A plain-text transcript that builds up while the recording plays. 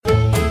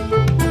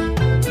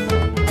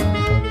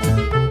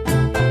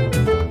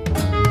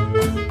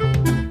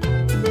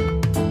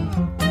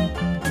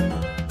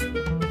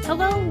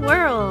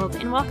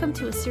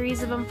a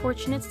series of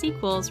unfortunate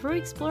sequels where we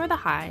explore the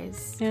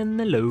highs and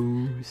the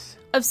lows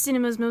of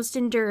cinema's most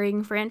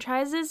enduring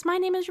franchises. My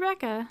name is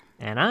Rebecca.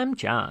 And I'm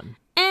John.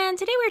 And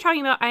today we're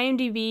talking about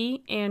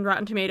IMDb and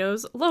Rotten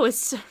Tomatoes'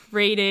 lowest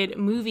rated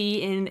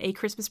movie in a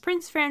Christmas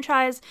Prince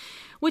franchise,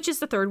 which is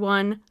the third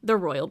one, The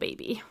Royal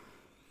Baby.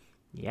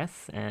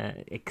 Yes,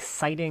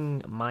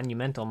 exciting,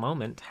 monumental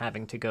moment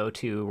having to go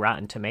to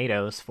Rotten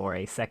Tomatoes for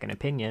a second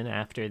opinion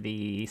after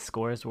the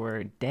scores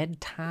were dead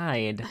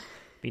tied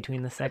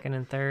between the second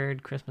and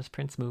third Christmas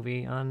Prince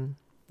movie on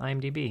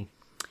IMDb.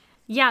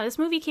 Yeah, this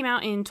movie came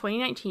out in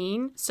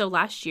 2019, so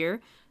last year,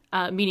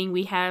 meaning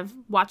we have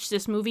watched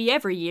this movie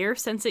every year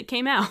since it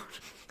came out.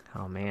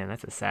 Oh man,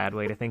 that's a sad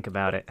way to think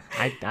about it.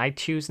 I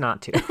choose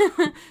not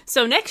to.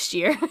 So next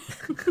year,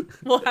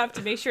 we'll have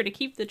to make sure to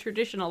keep the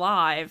tradition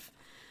alive.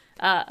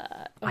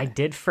 I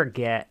did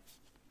forget,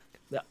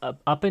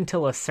 up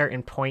until a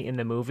certain point in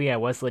the movie, I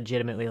was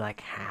legitimately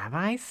like, have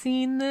I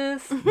seen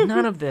this?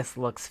 None of this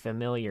looks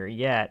familiar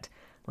yet.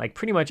 Like,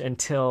 pretty much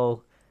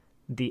until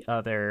the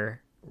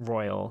other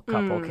royal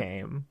couple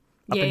came.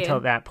 Up until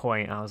that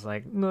point, I was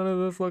like, none of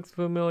this looks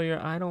familiar.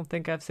 I don't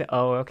think I've seen...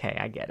 Oh, okay,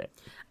 I get it.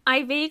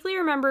 I vaguely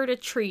remembered a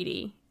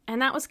treaty,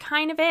 and that was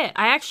kind of it.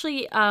 I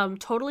actually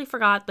totally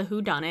forgot the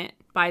whodunit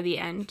by the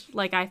end.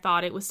 Like, I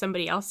thought it was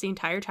somebody else the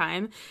entire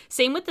time.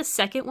 Same with the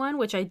second one,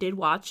 which I did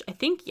watch, I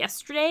think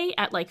yesterday,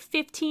 at like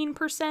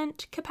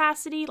 15%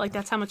 capacity. Like,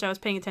 that's how much I was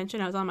paying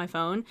attention. I was on my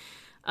phone.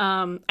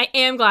 I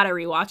am glad I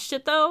rewatched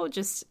it, though,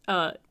 just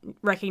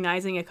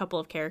recognizing a couple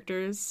of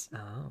characters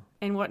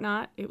and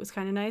whatnot. It was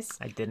kind of nice.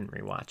 I didn't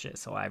rewatch it,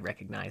 so I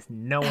recognized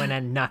no one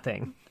and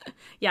nothing.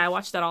 Yeah, I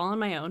watched that all on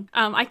my own.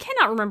 I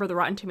cannot remember the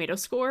Rotten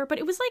Tomatoes score, but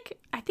it was like,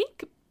 I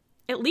think,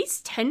 at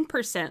least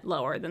 10%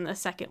 lower than the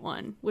second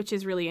one, which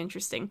is really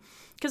interesting.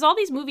 Because all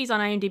these movies on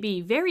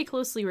IMDb, very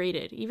closely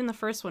rated. Even the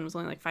first one was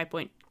only like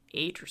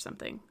 5.8 or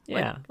something.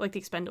 Yeah. Like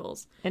The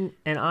Expendables. And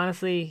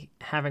honestly,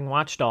 having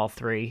watched all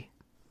three,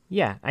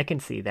 yeah, I can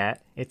see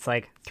that. It's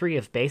like three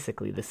of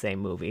basically the same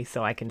movie,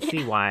 so I can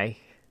see why.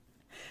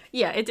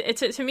 Yeah,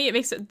 to me, it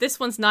makes this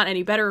one's not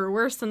any better or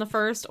worse than the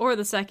first or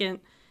the second.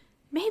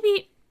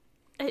 Maybe,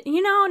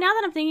 you know, now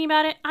that I'm thinking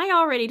about it, I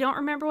already don't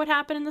remember what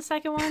happened in the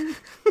second one.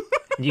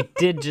 You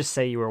did just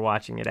say you were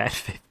watching it at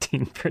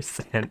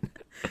 15%.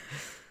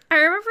 I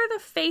remember the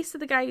face of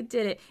the guy who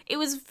did it. It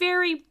was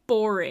very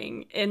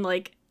boring and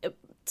like...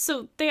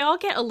 So they all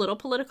get a little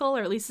political,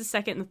 or at least the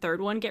second and the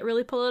third one get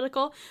really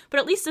political.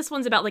 But at least this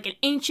one's about like an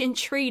ancient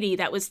treaty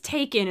that was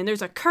taken and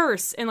there's a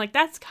curse. And like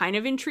that's kind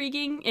of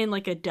intriguing in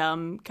like a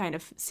dumb kind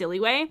of silly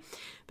way.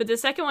 But the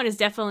second one is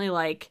definitely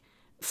like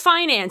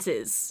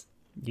finances.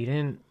 You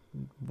didn't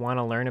want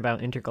to learn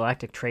about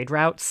intergalactic trade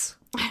routes?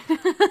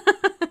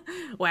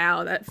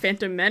 Wow, that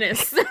Phantom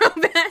Menace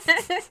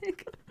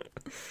throwback.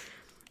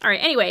 All right,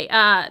 anyway,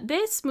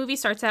 this movie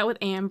starts out with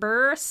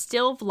Amber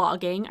still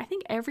vlogging. I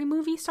think every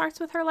movie starts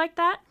with her like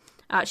that.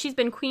 She's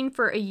been queen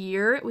for a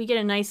year. We get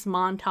a nice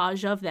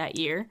montage of that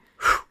year.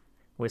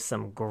 With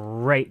some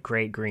great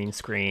green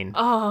screen.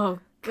 Oh,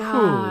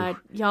 God.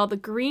 Y'all, the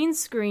green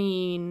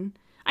screen.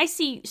 I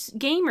see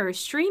gamers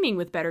streaming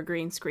with better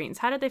green screens.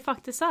 How did they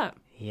fuck this up?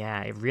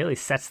 Yeah, it really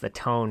sets the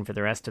tone for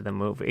the rest of the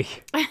movie.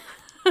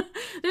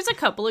 There's a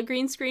couple of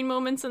green screen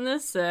moments in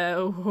this.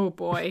 Oh,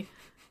 boy.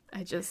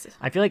 I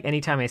feel like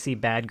anytime I see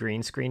bad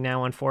green screen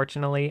now,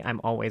 unfortunately,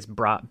 I'm always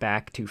brought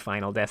back to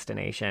Final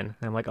Destination.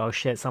 And I'm like, oh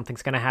shit,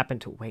 something's going to happen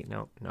to... Wait,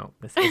 no,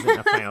 this isn't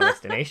a Final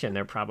Destination.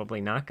 They're probably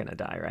not going to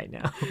die right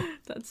now.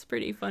 That's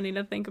pretty funny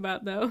to think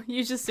about, though.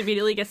 You just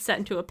immediately get set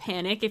into a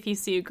panic if you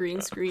see a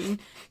green screen,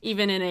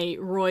 even in a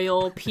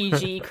royal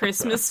PG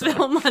Christmas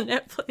film on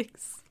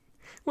Netflix.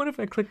 What if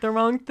I click the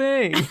wrong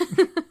thing?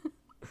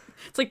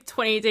 It's like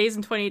 28 Days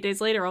and 28 Days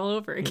Later all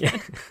over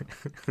again.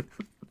 Yeah.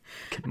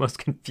 Most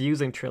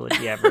confusing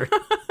trilogy ever.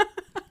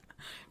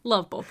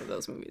 Love both of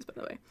those movies, by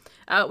the way.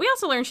 We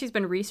also learned she's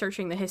been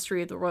researching the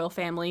history of the royal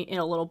family in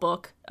a little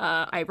book.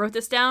 I wrote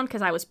this down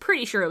because I was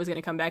pretty sure it was going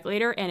to come back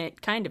later, and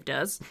it kind of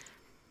does.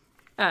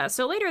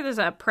 So later there's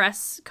a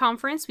press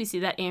conference. We see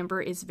that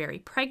Amber is very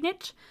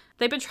pregnant.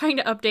 They've been trying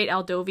to update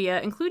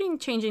Aldovia, including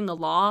changing the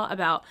law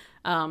about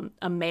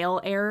a male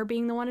heir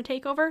being the one to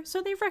take over.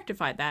 So they've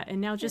rectified that,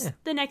 and now just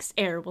the next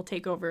heir will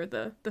take over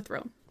the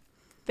throne.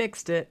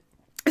 Fixed it.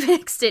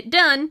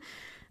 Done.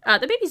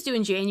 The baby's due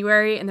in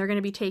January, and they're going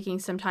to be taking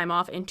some time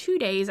off in 2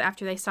 days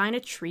after they sign a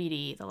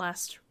treaty. The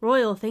last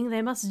royal thing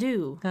they must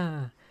do.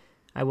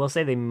 I will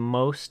say the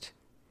most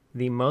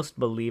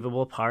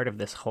believable part of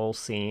this whole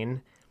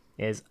scene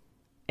is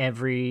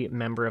every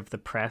member of the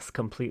press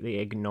completely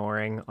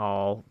ignoring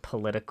all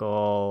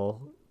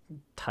political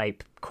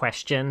type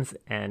questions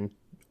and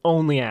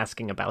only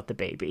asking about the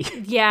baby.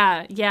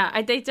 Yeah.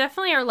 They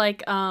definitely are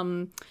like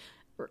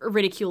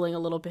ridiculing a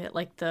little bit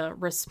like the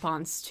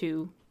response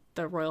to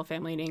the royal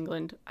family in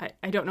England.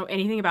 I don't know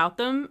anything about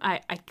them.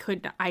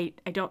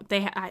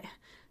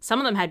 Some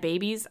of them had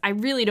babies. I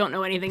really don't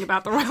know anything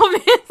about the royal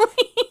family.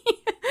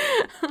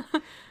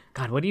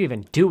 God, what do you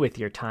even do with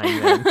your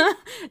time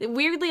then?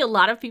 Weirdly, a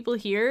lot of people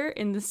here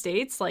in the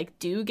States like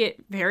do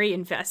get very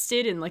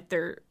invested in like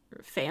their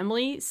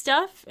family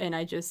stuff, and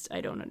I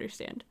don't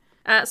understand.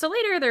 So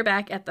later they're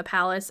back at the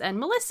palace, and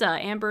Melissa,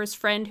 Amber's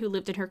friend who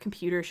lived in her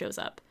computer, shows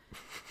up.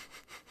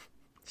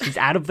 She's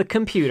out of the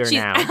computer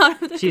now.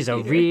 She's a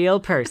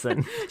real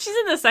person. She's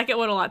in the second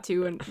one a lot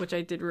too, which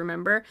I did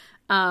remember.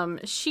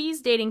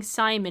 She's dating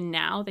Simon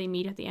now. They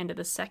meet at the end of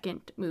the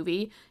second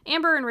movie.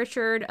 Amber and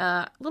Richard,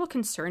 a little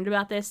concerned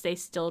about this. They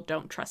still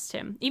don't trust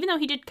him, even though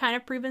he did kind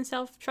of prove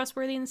himself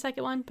trustworthy in the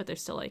second one, but they're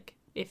still like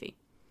iffy.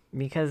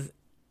 Because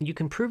you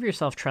can prove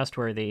yourself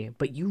trustworthy,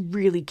 but you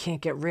really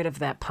can't get rid of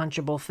that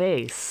punchable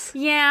face.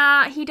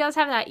 Yeah, he does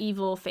have that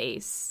evil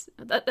face.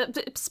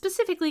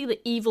 Specifically,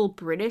 the evil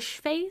British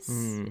face.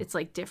 It's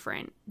like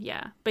different.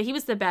 Yeah. But he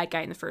was the bad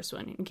guy in the first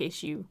one, in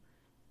case you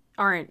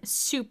aren't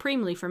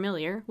supremely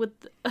familiar with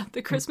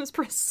the Christmas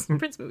Prince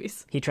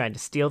movies. He tried to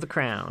steal the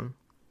crown,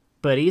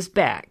 but he's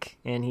back,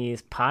 and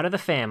he's part of the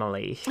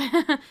family.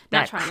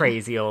 That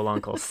crazy old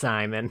Uncle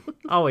Simon,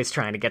 always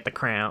trying to get the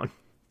crown.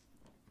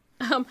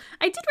 I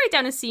did write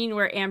down a scene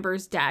where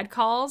Amber's dad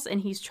calls,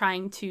 and he's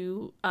trying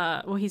to,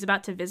 he's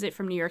about to visit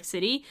from New York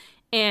City,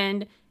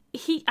 and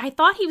I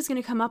thought he was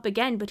going to come up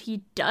again, but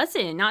he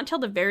doesn't. Not until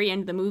the very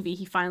end of the movie,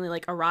 he finally,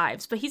 like,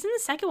 arrives. But he's in the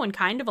second one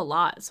kind of a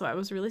lot, so I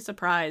was really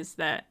surprised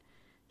that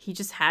he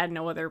just had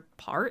no other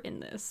part in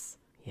this.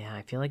 Yeah,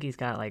 I feel like he's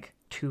got, like,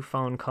 2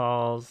 phone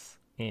calls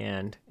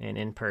and an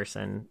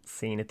in-person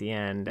scene at the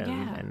end,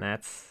 and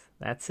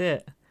that's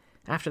it.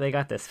 After they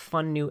got this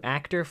fun new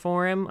actor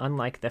for him,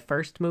 unlike the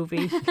first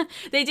movie.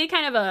 They did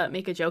kind of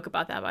make a joke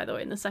about that, by the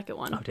way, in the second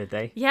one. Oh, did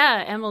they?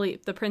 Yeah,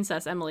 Emily, the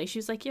princess Emily, she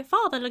was like, your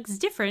father looks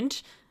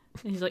different.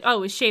 And he's like,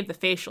 oh, we shaved the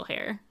facial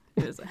hair.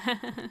 It was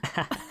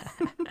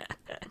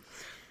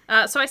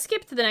so I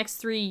skipped the next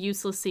 3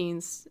 useless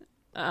scenes.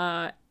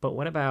 But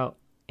what about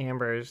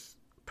Amber's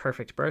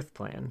perfect birth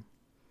plan?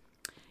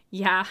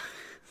 Yeah.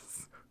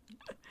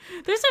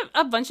 There's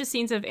a bunch of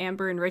scenes of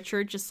Amber and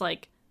Richard just,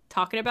 like,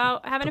 talking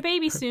about having a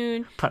baby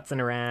soon. Putzing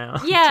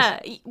around.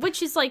 Yeah,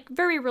 which is, like,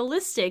 very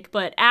realistic,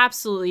 but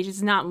absolutely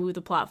does not move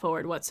the plot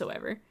forward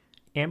whatsoever.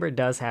 Amber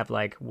does have,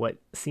 like, what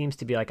seems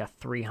to be, like, a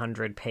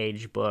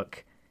 300-page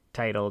book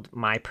titled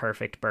My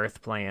Perfect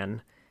Birth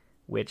Plan,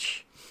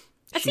 which...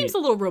 It seems a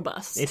little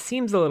robust. It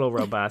seems a little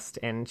robust,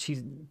 and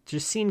she's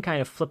just seen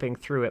kind of flipping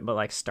through it, but,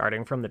 like,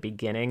 starting from the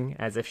beginning,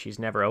 as if she's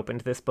never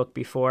opened this book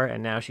before,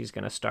 and now she's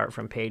going to start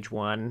from page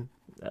 1,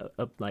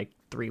 like,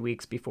 3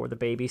 weeks before the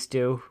baby's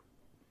due.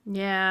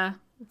 Yeah,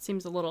 it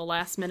seems a little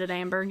last minute,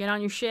 Amber. Get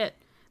on your shit.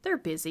 They're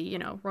busy,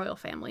 royal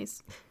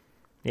families.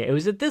 Yeah, it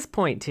was at this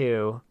point,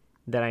 too,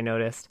 that I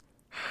noticed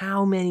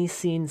how many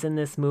scenes in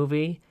this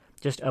movie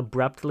just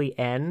abruptly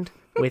end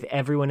with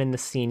everyone in the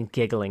scene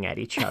giggling at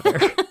each other.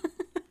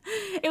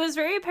 It was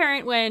very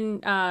apparent when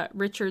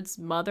Richard's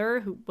mother,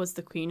 who was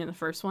the queen in the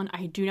first one,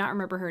 I do not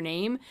remember her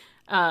name,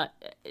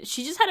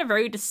 she just had a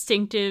very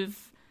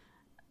distinctive...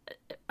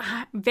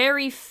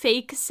 very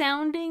fake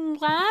sounding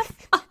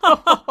laugh.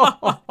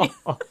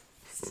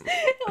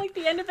 Like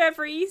the end of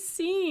every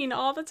scene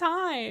all the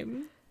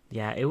time.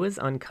 Yeah, it was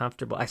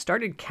uncomfortable. I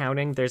started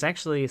counting. There's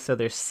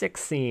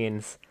 6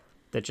 scenes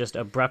that just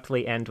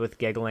abruptly end with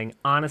giggling.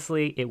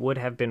 Honestly, it would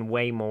have been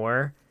way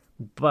more,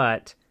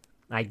 but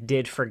I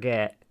did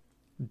forget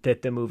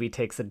that the movie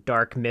takes a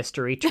dark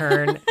mystery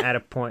turn at a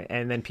point,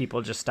 and then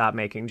people just stop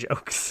making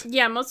jokes.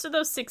 Yeah, most of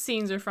those 6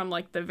 scenes are from,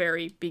 like, the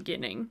very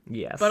beginning.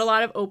 Yes. But a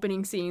lot of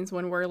opening scenes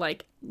when we're,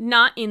 like,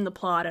 not in the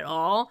plot at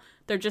all,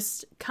 they're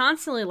just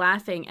constantly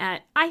laughing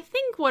at, I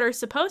think, what are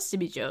supposed to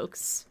be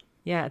jokes.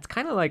 Yeah, it's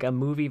kind of like a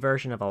movie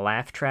version of a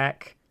laugh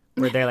track,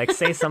 where they, like,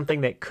 say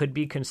something that could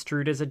be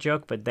construed as a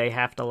joke, but they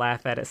have to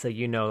laugh at it so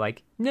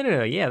like,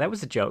 no, yeah, that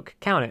was a joke.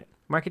 Count it.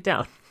 Mark it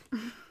down.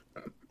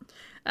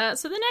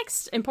 So the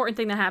next important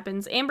thing that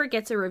happens, Amber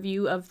gets a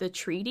review of the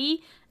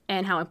treaty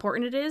and how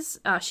important it is.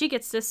 She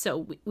gets this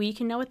so we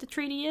can know what the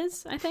treaty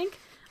is, I think.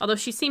 Although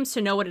she seems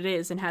to know what it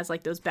is and has,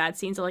 like, those bad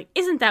scenes of, like,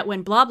 isn't that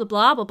when blah, blah,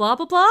 blah, blah, blah,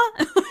 blah,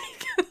 blah?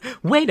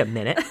 Wait a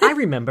minute. I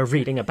remember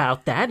reading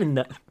about that in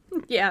the...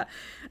 Yeah.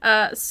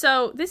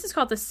 So this is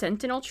called the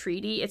Sentinel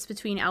Treaty. It's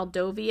between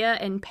Aldovia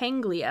and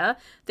Panglia.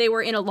 They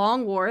were in a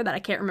long war that I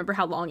can't remember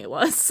how long it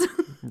was.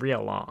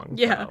 Real long.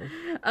 Yeah.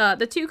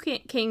 The 2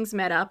 kings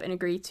met up and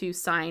agreed to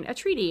sign a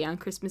treaty on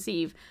Christmas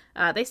Eve.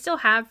 They still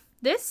have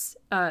this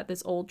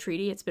old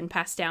treaty. It's been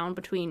passed down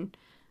between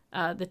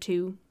the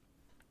 2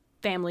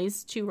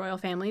 royal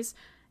families.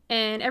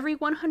 And every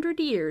 100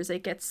 years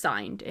it gets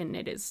signed, and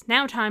it is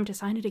now time to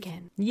sign it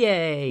again.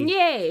 Yay!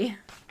 Yay!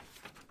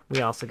 We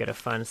also get a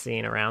fun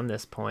scene around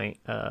this point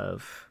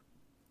of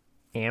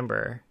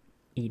Amber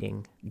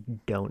eating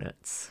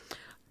donuts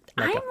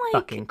like a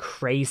fucking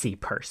crazy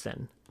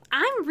person.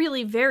 I'm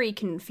really very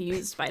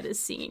confused by this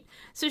scene.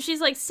 So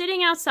she's, like,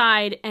 sitting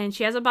outside, and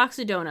she has a box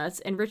of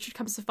donuts, and Richard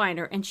comes to find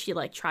her, and she,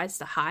 like, tries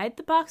to hide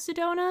the box of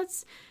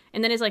donuts,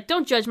 and then is like,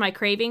 don't judge my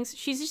cravings.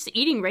 She's just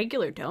eating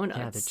regular donuts.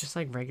 Yeah, they're just,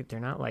 like, regular. They're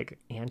not, like,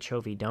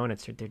 anchovy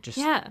donuts. They're just...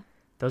 Yeah.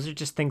 Those are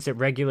just things that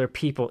regular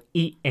people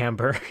eat,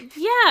 Amber.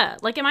 Yeah,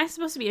 like, am I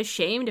supposed to be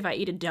ashamed if I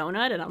eat a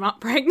donut and I'm not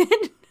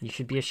pregnant? You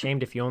should be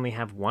ashamed if you only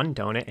have one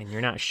donut and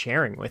you're not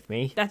sharing with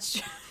me.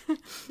 That's true.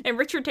 And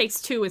Richard takes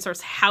two and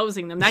starts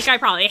housing them. That guy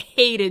probably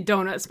hated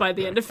donuts by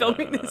the end of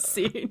filming this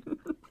scene.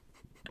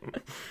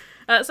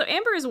 So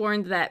Amber is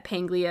warned that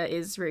Panglia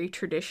is very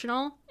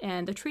traditional,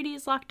 and the treaty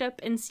is locked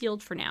up and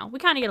sealed for now. We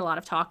kind of get a lot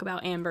of talk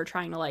about Amber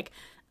trying to, like,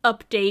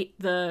 update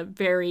the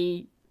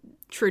very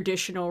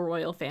traditional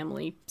royal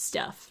family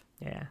stuff.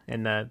 Yeah,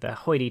 and the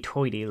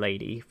hoity-toity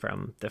lady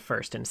from the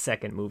first and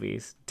second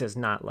movies does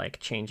not like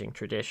changing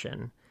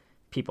tradition.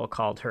 People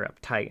called her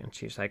uptight, and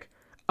she's like,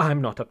 I'm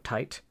not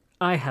uptight.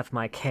 I have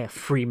my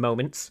carefree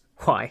moments.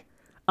 Why,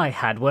 I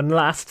had one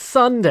last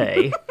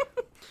Sunday.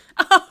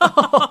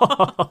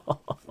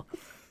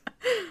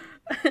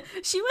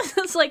 She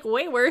was, like,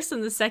 way worse in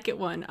the second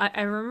one.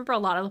 I remember a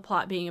lot of the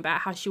plot being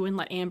about how she wouldn't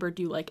let Amber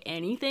do, like,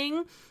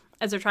 anything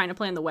as they're trying to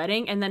plan the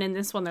wedding. And then in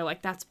this one, they're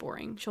like, that's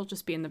boring. She'll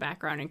just be in the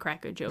background and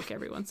crack a joke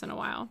every once in a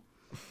while.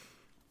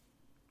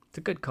 It's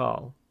a good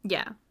call.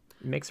 Yeah.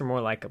 It makes her more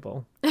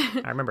likable.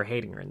 I remember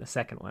hating her in the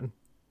second one.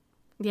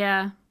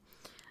 Yeah.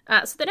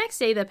 So the next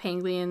day, the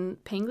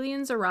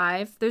Panglians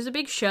arrive. There's a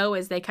big show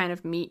as they kind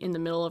of meet in the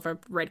middle of a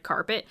red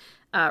carpet.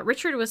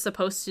 Richard was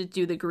supposed to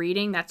do the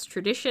greeting. That's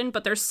tradition.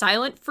 But they're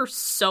silent for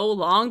so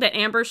long that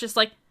Amber's just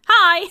like,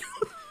 hi!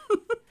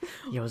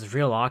 Yeah, it was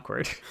real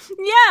awkward.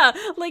 Yeah,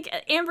 like,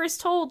 Amber's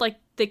told, like,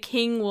 the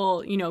king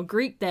will, you know,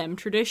 greet them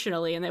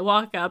traditionally, and they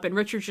walk up, and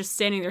Richard's just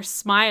standing there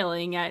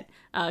smiling at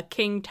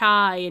King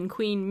Tai and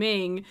Queen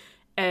Ming,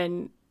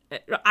 and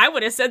I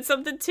would have said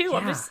something too.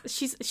 Yeah.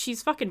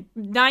 She's fucking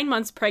 9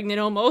 months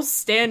pregnant almost,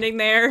 standing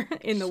there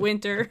in the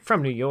winter.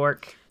 From New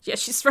York. Yeah,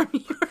 she's from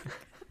New York.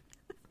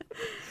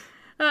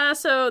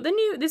 So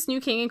this new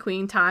king and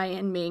queen, Tai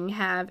and Ming,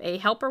 have a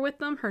helper with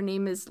them. Her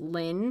name is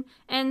Lin,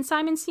 and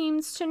Simon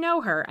seems to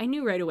know her. I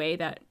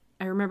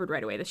remembered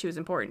right away that she was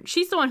important.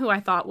 She's the one who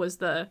I thought was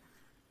the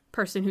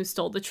person who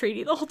stole the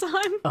treaty the whole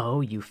time.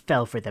 Oh, you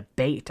fell for the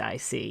bait, I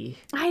see.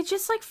 I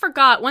just, like,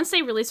 forgot. Once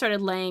they really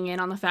started laying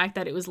in on the fact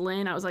that it was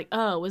Lin, I was like,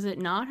 oh, was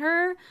it not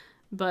her?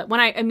 But when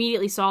I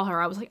immediately saw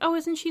her, I was like, oh,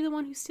 isn't she the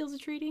one who steals the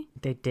treaty?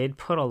 They did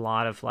put a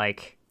lot of,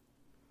 like,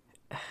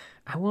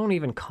 I won't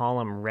even call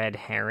them red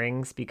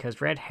herrings,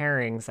 because red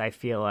herrings, I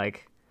feel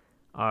like,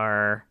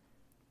 are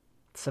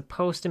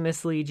supposed to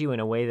mislead you in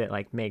a way that,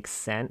 like, makes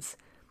sense.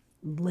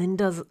 Lin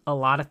does a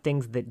lot of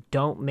things that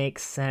don't make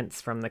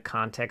sense from the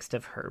context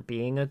of her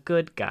being a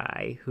good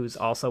guy who's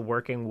also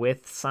working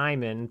with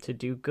Simon to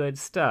do good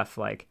stuff.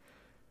 Like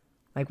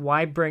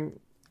why bring...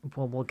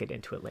 Well, we'll get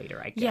into it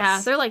later, I guess.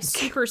 Yeah, they're, like,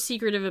 super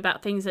secretive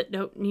about things that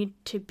don't need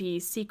to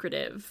be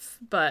secretive.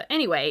 But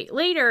anyway,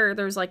 later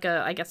there's, like,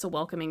 a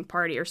welcoming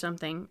party or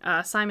something.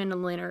 Simon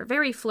and Lynn are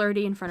very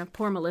flirty in front of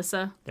poor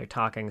Melissa. They're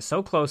talking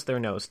so close their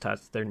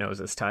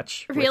noses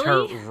touch.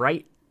 Really? With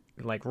her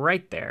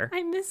right there.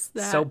 I missed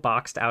that. So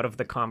boxed out of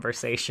the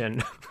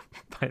conversation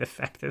by the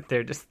fact that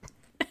they're just...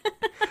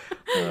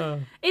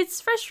 It's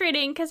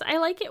frustrating because I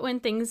like it when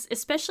things,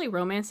 especially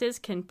romances,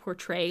 can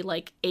portray,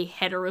 like, a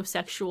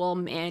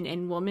heterosexual man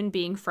and woman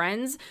being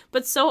friends,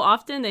 but so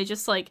often they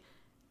just, like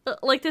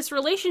this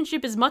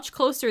relationship is much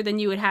closer than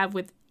you would have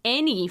with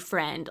any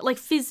friend. Like,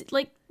 you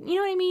know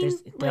what I mean?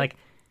 Like,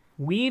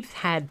 we've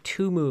had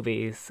 2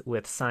 movies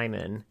with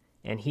Simon,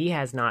 and he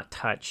has not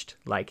touched,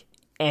 like,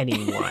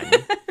 anyone.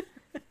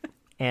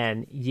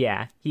 And,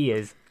 yeah, he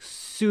is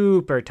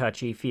super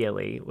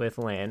touchy-feely with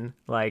Lynn.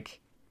 Like...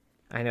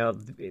 I know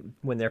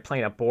when they're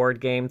playing a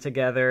board game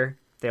together,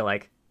 they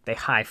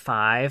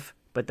high-five,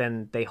 but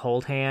then they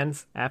hold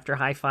hands after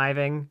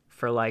high-fiving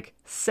for, like,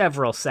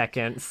 several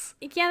seconds.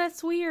 Yeah,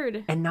 that's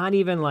weird. And not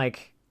even,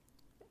 like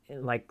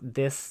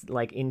this,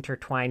 like,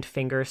 intertwined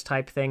fingers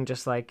type thing,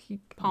 just, like...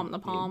 Palm to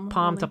palm.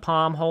 Palm to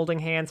palm, holding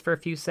hands for a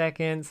few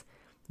seconds.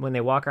 When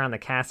they walk around the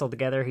castle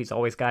together, he's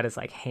always got his,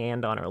 like,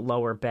 hand on her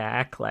lower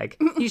back.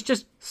 Like, he's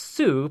just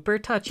super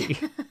touchy.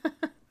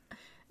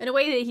 In a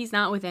way that he's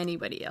not with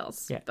anybody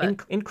else. Yeah,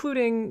 but...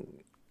 including...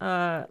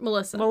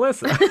 Melissa. So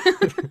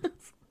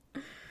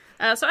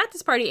at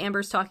this party,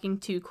 Amber's talking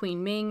to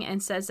Queen Ming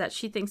and says that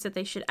she thinks that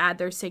they should add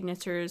their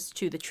signatures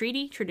to the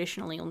treaty.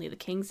 Traditionally, only the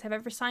kings have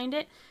ever signed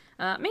it.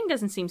 Ming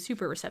doesn't seem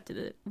super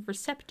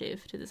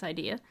receptive to this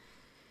idea.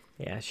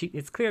 Yeah,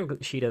 it's clear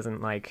she doesn't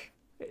like...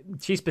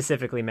 She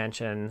specifically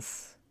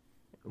mentions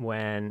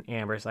when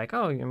Amber's like,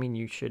 oh, I mean,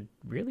 you should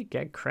really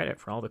get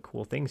credit for all the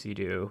cool things you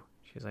do.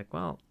 She's like,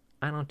 well...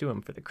 I don't do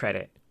them for the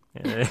credit.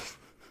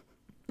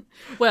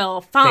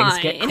 Well,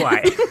 fine. Things get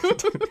quiet.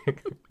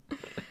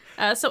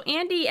 So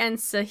Andy and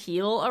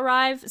Sahil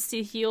arrive.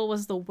 Sahil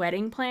was the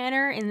wedding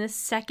planner in the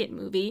second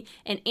movie,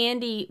 and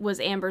Andy was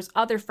Amber's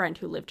other friend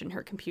who lived in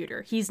her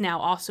computer. He's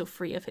now also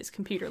free of his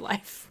computer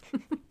life.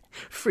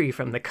 Free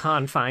from the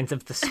confines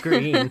of the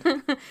screen.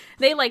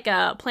 They, like,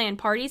 plan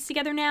parties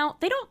together now.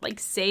 They don't,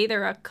 like, say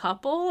they're a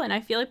couple, and I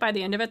feel like by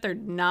the end of it they're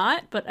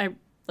not, but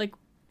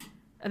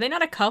are they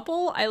not a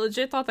couple? I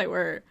legit thought they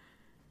were.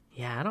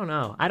 Yeah, I don't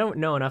know. I don't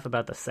know enough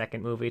about the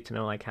second movie to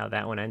know like how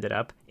that one ended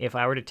up. If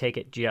I were to take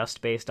it just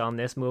based on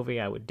this movie,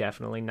 I would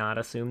definitely not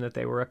assume that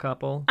they were a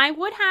couple. I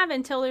would have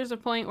until there's a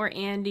point where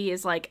Andy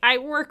is like, I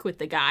work with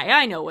the guy.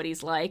 I know what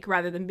he's like,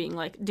 rather than being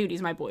like, dude,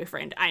 he's my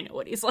boyfriend. I know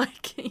what he's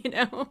like, you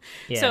know?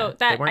 Yeah, so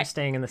they weren't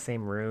staying in the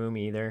same room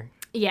either.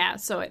 Yeah,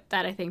 so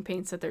that I think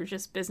paints that they're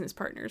just business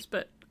partners,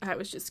 but I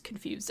was just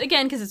confused.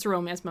 Again, because it's a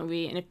romance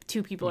movie, and if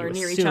two people are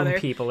near each other...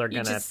 people are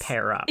going to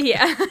pair up.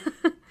 Yeah.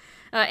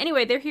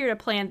 Anyway, they're here to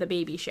plan the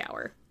baby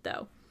shower,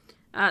 though.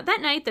 That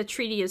night, the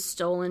treaty is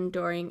stolen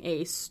during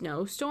a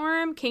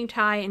snowstorm. King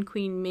Tai and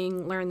Queen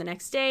Ming learn the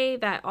next day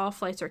that all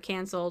flights are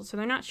canceled, so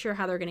they're not sure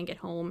how they're going to get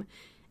home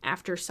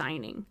after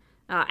signing.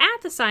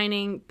 At the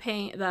signing,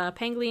 the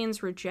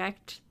Penglians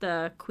reject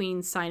the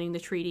Queen signing the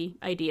treaty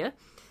idea,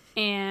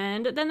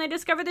 and then they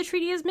discover the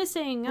treaty is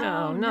missing.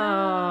 Oh,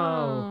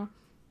 no.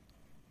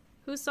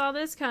 Who saw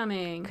this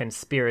coming?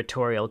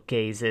 Conspiratorial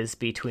gazes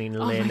between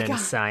Lin and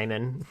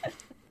Simon.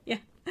 Yeah.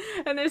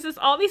 And there's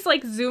all these,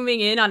 like, zooming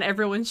in on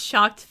everyone's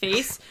shocked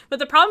face. But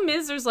the problem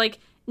is there's, like,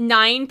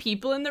 9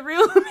 people in the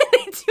room, and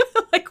they do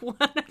it, like, one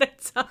at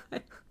a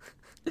time.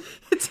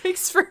 It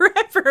takes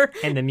forever.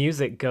 And the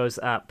music goes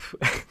up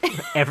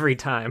every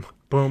time.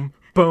 Boom,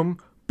 boom,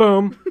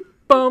 boom,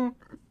 boom,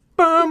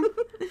 boom, boom.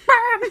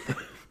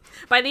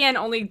 By the end,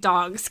 only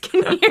dogs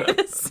can hear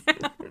the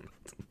sound.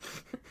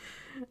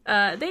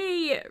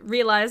 They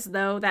realize,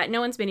 though, that no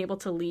one's been able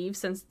to leave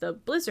since the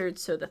blizzard,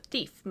 so the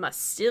thief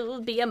must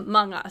still be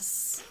among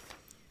us.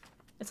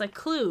 It's like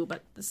Clue,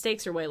 but the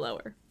stakes are way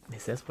lower.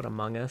 Is this what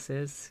Among Us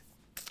is?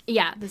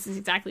 Yeah, this is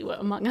exactly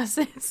what Among Us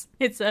is.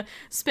 It's a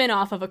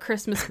spin-off of A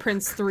Christmas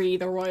Prince 3,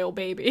 The Royal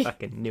Baby.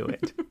 Fucking knew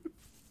it.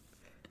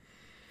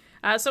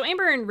 So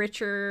Amber and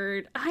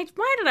Richard...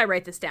 why did I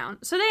write this down?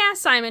 So they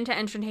ask Simon to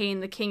entertain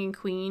the king and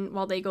queen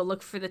while they go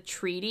look for the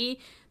treaty.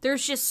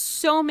 There's just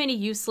so many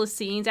useless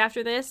scenes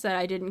after this that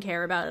I didn't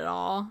care about at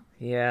all.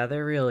 Yeah,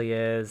 there really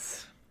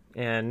is.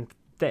 And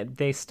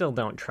they still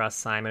don't trust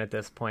Simon at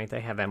this point.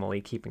 They have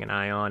Emily keeping an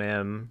eye on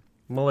him.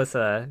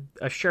 Melissa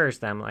assures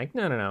them, like,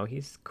 no,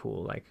 he's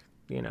cool. Like,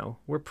 you know,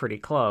 we're pretty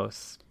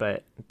close.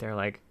 But they're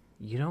like...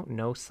 You don't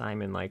know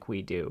Simon like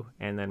we do.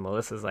 And then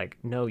Melissa's like,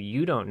 no,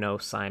 you don't know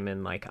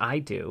Simon like I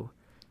do.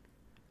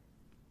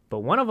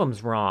 But one of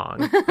them's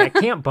wrong. That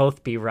can't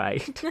both be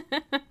right.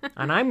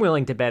 And I'm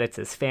willing to bet it's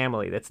his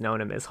family that's known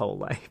him his whole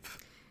life.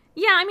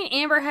 Yeah, I mean,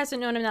 Amber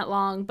hasn't known him that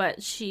long,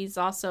 but she's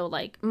also,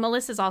 like,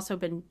 Melissa's also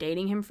been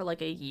dating him for,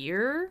 like, a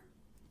year.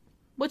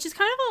 Which is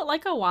kind of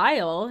like a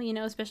while, you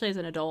know, especially as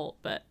an adult,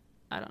 but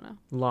I don't know.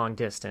 Long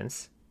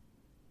distance.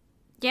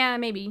 Yeah,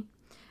 maybe.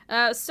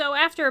 So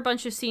after a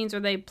bunch of scenes where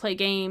they play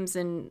games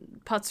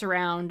and putz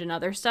around and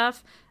other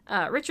stuff,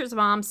 Richard's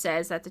mom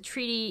says that the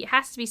treaty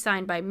has to be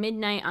signed by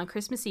midnight on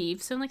Christmas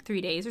Eve, so in like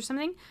 3 days or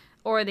something,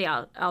 or the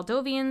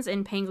Aldovians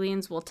and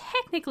Penglians will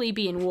technically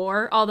be in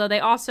war, although they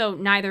also,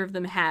 neither of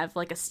them have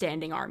like a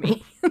standing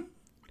army.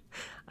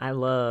 I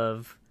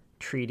love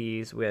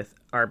treaties with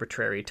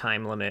arbitrary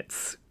time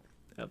limits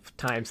of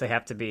times they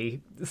have to be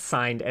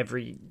signed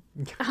every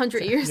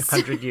 100 years.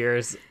 100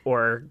 years,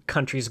 or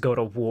countries go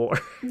to war.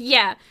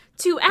 Yeah,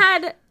 to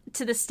add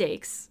to the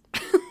stakes.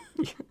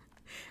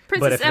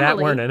 But if that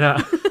weren't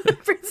enough.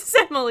 Princess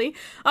Emily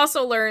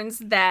also learns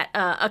that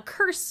a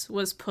curse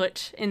was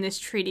put in this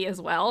treaty as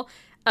well.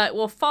 It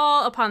will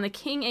fall upon the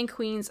king and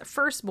queen's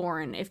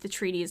firstborn if the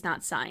treaty is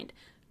not signed.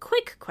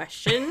 Quick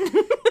question.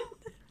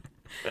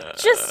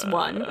 Just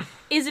one.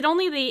 Is it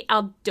only the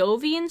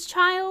Aldovian's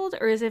child,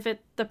 or is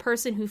it the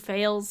person who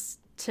fails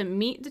to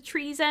meet the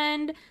treaty's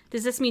end?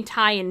 Does this mean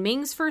Tai and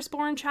Ming's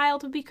firstborn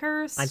child would be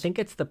cursed? I think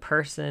it's the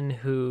person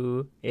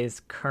who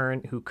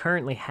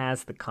currently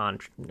has the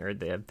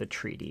the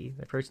treaty.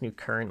 The person who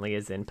currently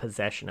is in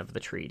possession of the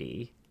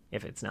treaty.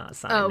 If it's not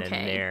signed,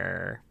 then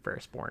their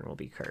firstborn will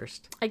be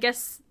cursed. I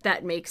guess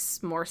that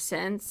makes more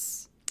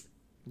sense.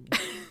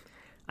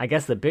 I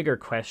guess the bigger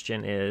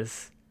question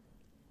is,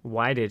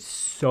 why did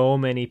so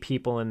many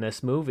people in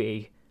this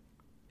movie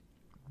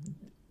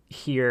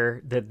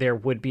hear that there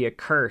would be a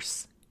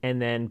curse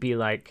and then be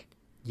like,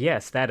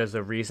 yes, that is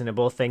a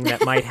reasonable thing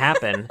that might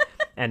happen,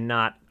 and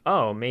not,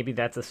 oh, maybe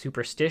that's a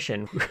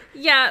superstition.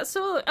 Yeah,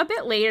 so a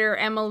bit later,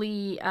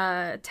 Emily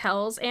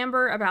tells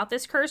Amber about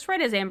this curse,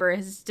 right as Amber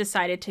has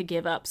decided to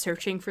give up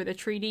searching for the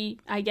treaty,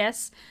 I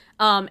guess.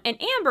 And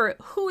Amber,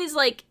 who is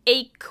like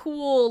a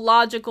cool,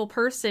 logical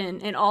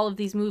person in all of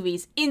these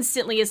movies,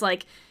 instantly is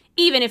like,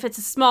 even if it's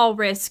a small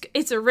risk,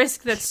 it's a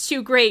risk that's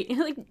too great.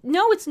 Like,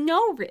 no, it's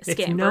no risk,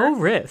 it's Amber. No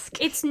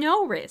risk. It's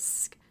no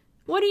risk.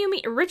 What do you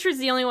mean? Richard's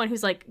the only one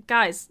who's like,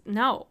 guys,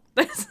 no.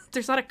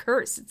 There's not a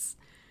curse.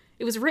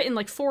 It was written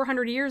like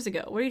 400 years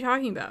ago. What are you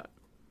talking about?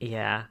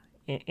 Yeah.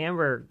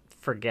 Amber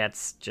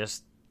forgets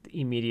just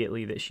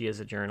immediately that she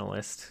is a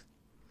journalist.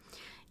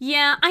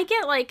 Yeah, I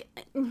get, like,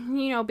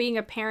 you know, being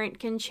a parent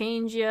can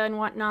change you and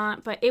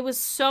whatnot, but it was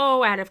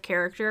so out of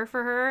character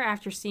for her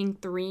after seeing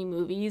 3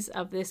 movies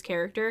of this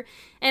character.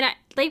 And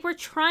they were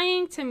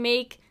trying to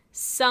make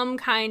some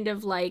kind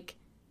of, like,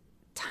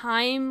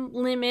 time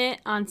limit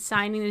on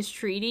signing this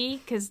treaty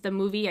because the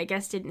movie, I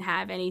guess, didn't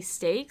have any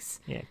stakes.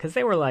 Yeah, because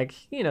they were like,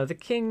 the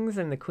kings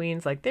and the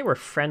queens, like, they were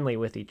friendly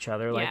with each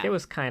other. Like, Yeah. it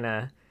was kind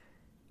of,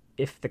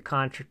 if the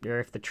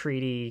if the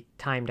treaty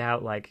timed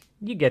out, like,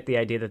 you get the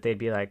idea that they'd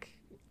be like,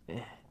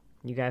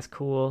 you guys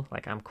cool?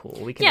 Like, I'm cool.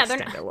 We can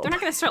extend it a little they're not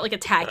bit. going to start like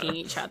attacking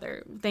each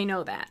other. They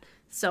know that.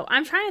 So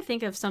I'm trying to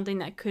think of something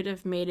that could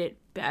have made it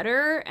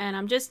better, and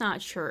I'm just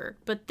not sure.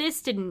 But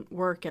this didn't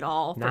work at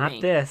all for Not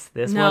me. this.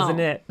 This No. wasn't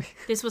it.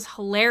 This was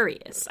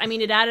hilarious. I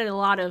mean, it added a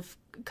lot of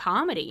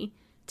comedy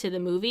to the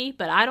movie,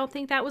 but I don't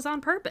think that was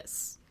on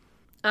purpose.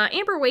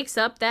 Amber wakes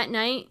up that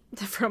night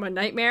from a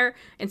nightmare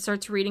and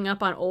starts reading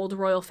up on old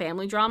royal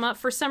family drama.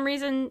 For some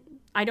reason,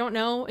 I don't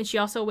know, and she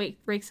also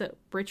wakes up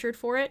Richard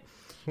for it.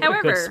 What a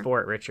However, good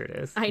sport Richard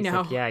is. I He's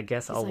know. like, yeah, I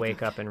guess I'll like,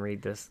 wake up and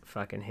read this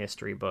fucking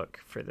history book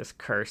for this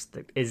curse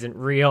that isn't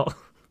real.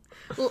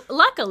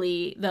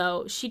 Luckily,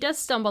 though, she does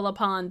stumble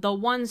upon the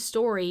one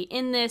story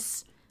in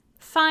this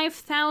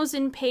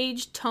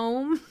 5,000-page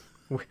tome.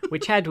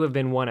 Which had to have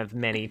been one of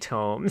many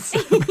tomes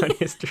about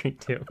history,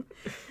 too.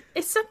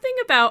 It's something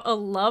about a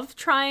love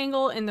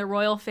triangle in the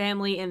royal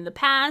family in the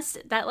past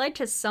that led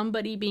to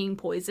somebody being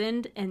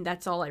poisoned, and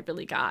that's all I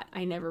really got.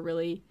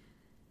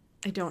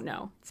 I don't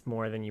know. It's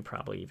more than you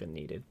probably even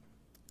needed.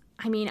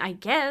 I mean, I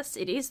guess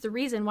it is the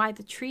reason why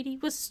the treaty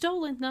was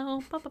stolen,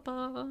 though.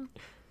 Ba-ba-ba.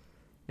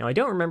 Now, I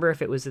don't remember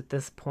if it was at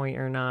this point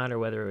or not, or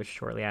whether it was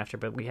shortly after,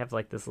 but we have,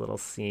 like, this little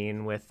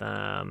scene with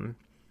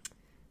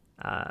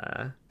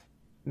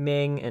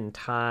Ming and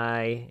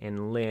Tai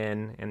and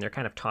Lin, and they're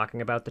kind of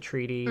talking about the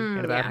treaty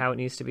and about how it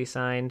needs to be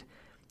signed.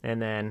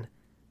 And then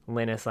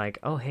Lin is like,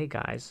 oh, hey,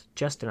 guys,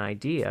 just an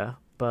idea,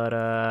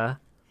 but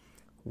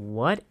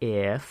what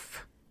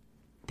if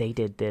they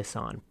did this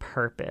on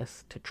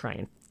purpose to try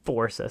and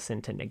force us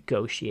into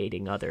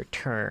negotiating other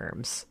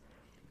terms?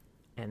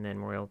 And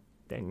then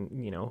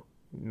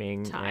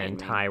Ming and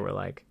Tai were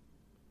like,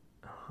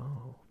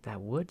 oh, that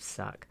would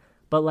suck.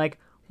 But, like,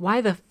 why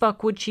the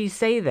fuck would she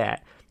say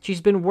that?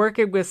 She's been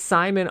working with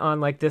Simon on,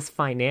 like, this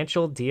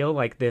financial deal,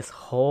 like, this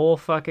whole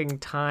fucking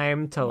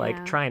time to,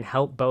 like, try and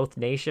help both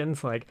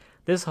nations. Like,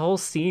 this whole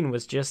scene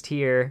was just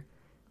here.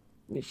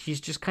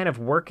 She's just kind of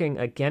working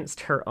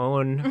against her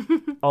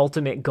own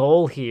ultimate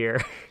goal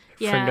here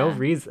for no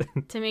reason.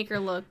 To make her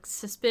look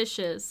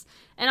suspicious.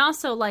 And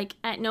also, like,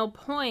 at no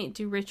point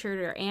do Richard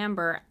or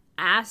Amber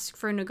ask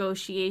for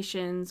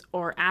negotiations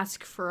or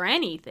ask for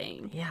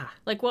anything. Yeah.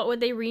 Like, what would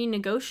they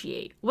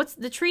renegotiate?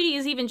 The treaty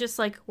is even just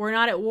like, we're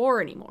not at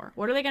war anymore.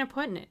 What are they going to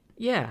put in it?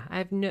 Yeah, I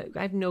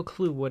have no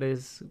clue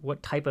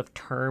what type of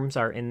terms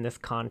are in this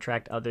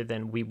contract other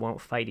than we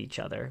won't fight each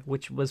other,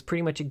 which was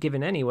pretty much a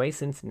given anyway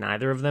since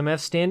neither of them have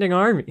standing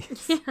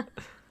armies.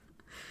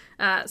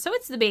 So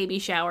it's the baby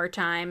shower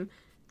time.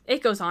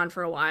 It goes on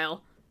for a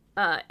while.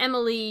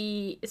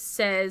 Emily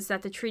says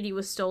that the treaty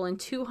was stolen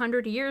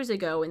 200 years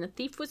ago and the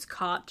thief was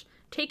caught,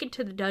 taken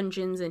to the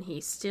dungeons, and he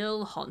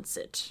still haunts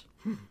it.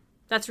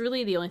 That's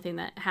really the only thing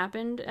that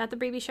happened at the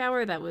baby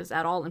shower that was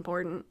at all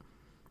important.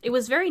 It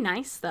was very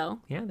nice, though.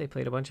 Yeah, they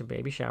played a bunch of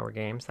baby shower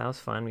games. That was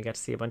fun. We got to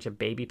see a bunch of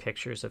baby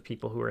pictures of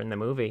people who were in the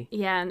movie.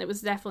 Yeah, and it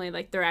was definitely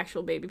like their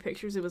actual baby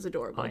pictures. It was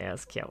adorable. Oh, yeah,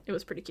 it's cute. It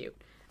was pretty cute.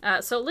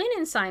 So Lynn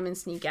and Simon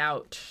sneak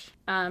out.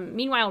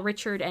 Meanwhile,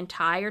 Richard and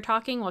Ty are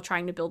talking while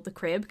trying to build the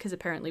crib, because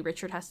apparently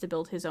Richard has to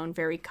build his own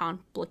very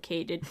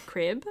complicated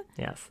crib.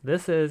 Yes,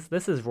 this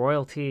is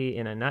royalty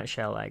in a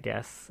nutshell, I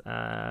guess,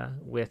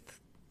 with,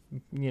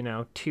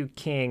 two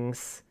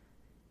kings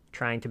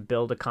trying to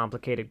build a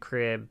complicated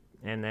crib,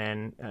 and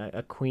then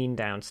a queen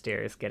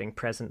downstairs getting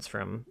presents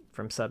from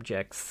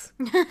subjects.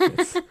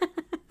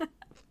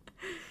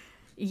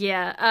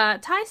 Yeah,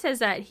 Ty says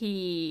that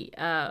he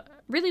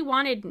really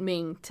wanted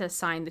Ming to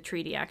sign the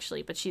treaty,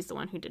 actually, but she's the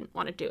one who didn't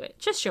want to do it.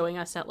 Just showing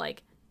us that,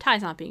 like,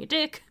 Ty's not being a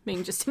dick.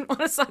 Ming just didn't want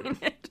to sign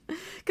it.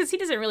 Because he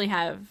doesn't really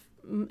have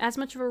as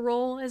much of a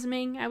role as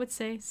Ming, I would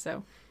say.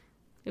 So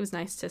it was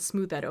nice to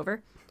smooth that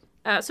over.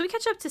 So we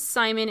catch up to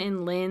Simon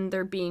and Lynn.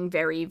 They're being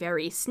very,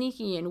 very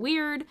sneaky and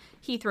weird.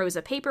 He throws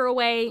a paper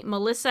away.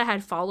 Melissa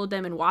had followed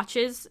them and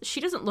watches.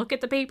 She doesn't look at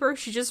the paper.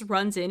 She just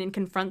runs in and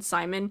confronts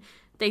Simon.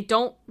 They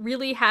don't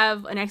really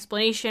have an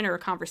explanation or a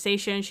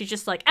conversation. She's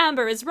just like,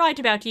 Amber is right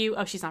about you.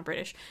 Oh, she's not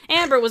British.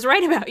 Amber was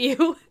right about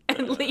you,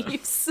 and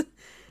leaves.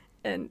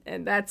 And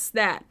that's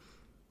that.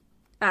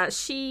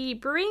 She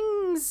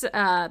brings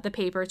the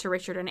paper to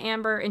Richard and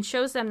Amber and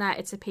shows them that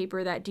it's a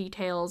paper that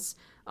details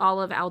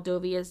all of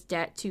Aldovia's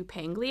debt to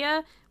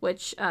Panglia,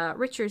 which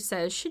Richard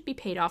says should be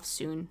paid off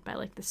soon by,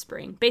 like, the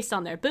spring, based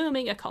on their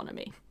booming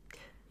economy.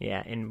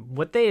 Yeah, and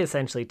what they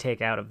essentially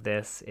take out of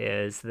this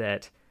is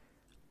that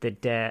the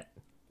debt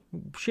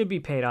should be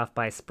paid off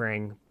by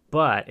spring,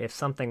 but if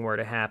something were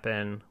to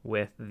happen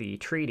with the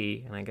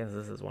treaty, and I guess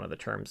this is one of the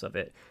terms of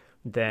it,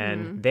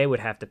 then they would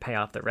have to pay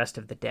off the rest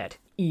of the debt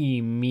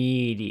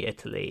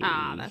immediately.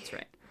 Ah, that's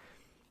right.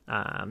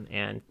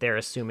 And they're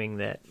assuming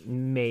that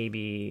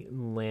maybe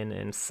Lynn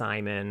and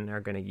Simon are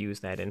going to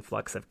use that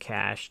influx of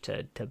cash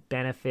to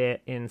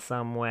benefit in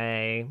some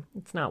way.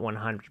 It's not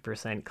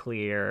 100%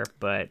 clear,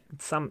 but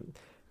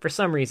for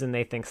some reason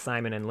they think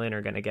Simon and Lynn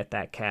are going to get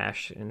that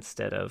cash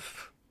instead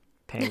of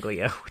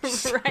Panglia.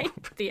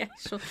 Right? The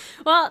actual...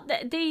 Well,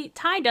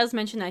 Ty does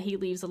mention that he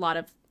leaves a lot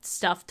of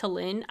stuff to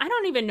Lynn. I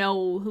don't even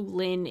know who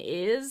Lynn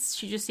is.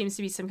 She just seems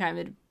to be some kind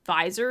of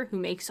advisor who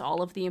makes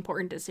all of the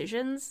important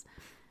decisions.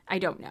 I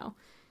don't know.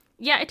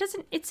 Yeah,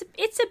 it's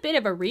a bit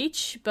of a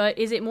reach, but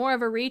is it more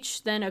of a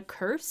reach than a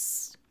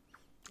curse?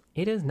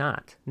 It is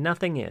not.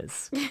 Nothing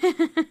is.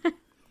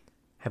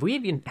 Have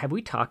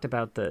we talked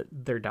about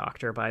their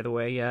doctor, by the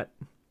way, yet?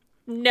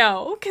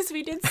 No, because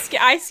we did.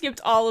 I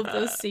skipped all of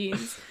those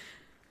scenes.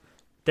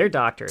 Their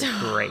doctor is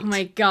great. Oh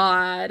my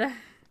god.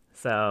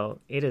 So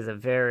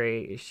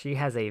she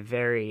has a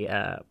very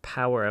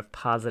power of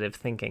positive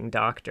thinking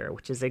doctor,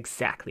 which is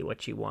exactly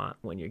what you want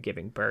when you're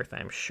giving birth,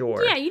 I'm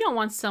sure. Yeah, you don't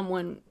want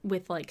someone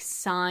with like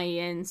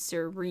science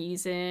or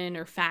reason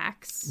or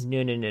facts.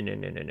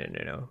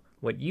 No.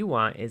 What you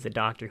want is a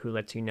doctor who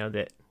lets you know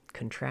that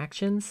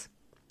contractions,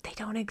 they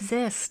don't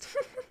exist.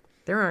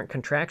 There aren't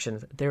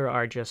contractions. There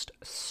are just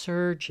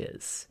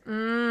surges.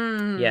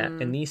 Yeah,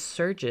 and these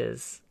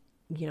surges,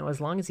 as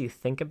long as you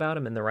think about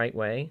them in the right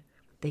way,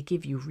 they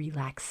give you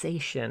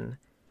relaxation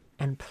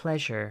and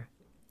pleasure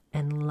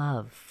and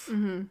love.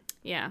 Mm-hmm.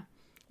 Yeah.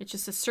 It's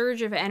just a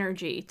surge of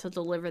energy to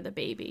deliver the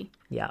baby.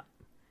 Yeah.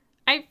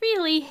 I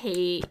really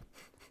hate,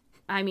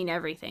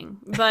 everything,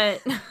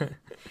 but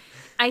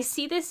I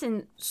see this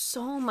in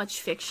so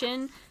much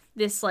fiction,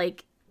 this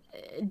like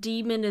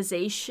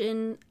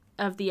demonization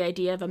of the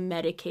idea of a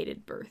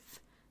medicated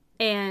birth.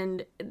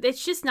 And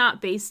it's just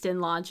not based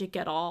in logic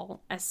at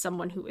all as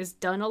someone who has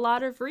done a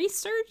lot of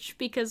research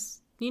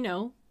because,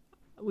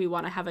 we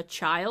want to have a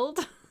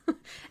child.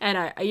 And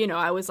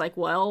I was like,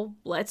 well,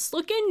 let's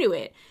look into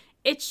it.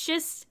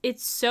 It's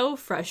so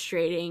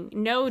frustrating.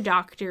 No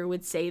doctor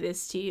would say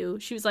this to you.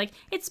 She was like,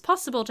 it's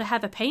possible to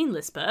have a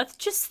painless birth.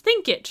 Just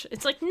think it.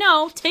 It's like,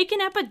 no, take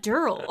an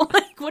epidural.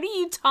 Like, what are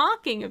you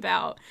talking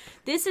about?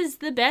 This is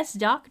the best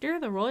doctor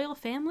the royal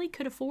family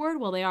could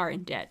afford. Well, they are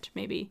in debt,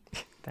 maybe.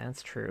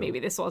 That's true. Maybe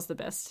this was the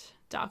best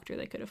doctor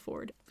they could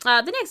afford.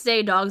 The next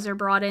day, dogs are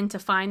brought in to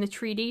find the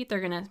treaty.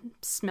 They're going to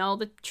smell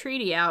the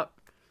treaty out.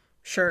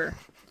 Sure.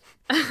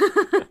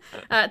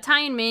 Ty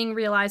and Ming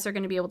realize they're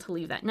going to be able to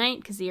leave that night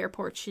because the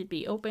airport should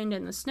be opened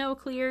and the snow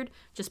cleared.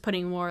 Just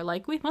putting more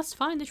like, we must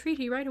find the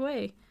treaty right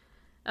away.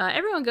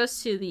 Everyone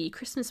goes to the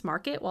Christmas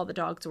market while the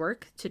dogs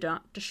work to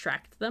not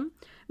distract them.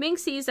 Ming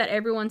sees that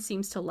everyone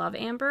seems to love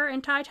Amber,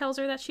 and Ty tells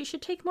her that she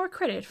should take more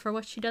credit for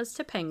what she does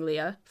to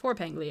Panglia. For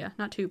Panglia,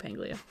 not to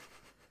Panglia.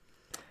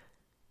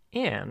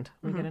 And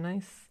we get a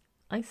nice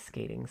ice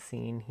skating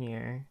scene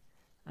here.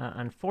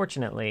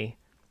 Unfortunately,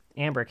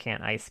 Amber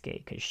can't ice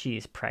skate because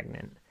she's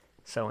pregnant.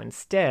 So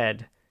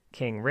instead,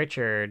 King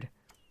Richard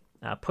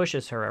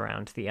pushes her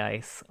around the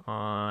ice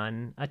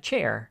on a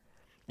chair.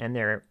 And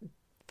they're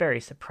very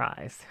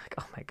surprised. Like,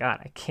 oh my god,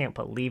 I can't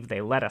believe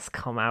they let us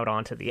come out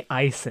onto the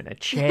ice in a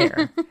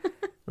chair.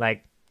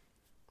 Like,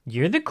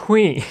 you're the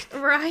queen.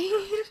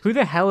 Right? Who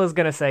the hell is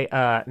going to say,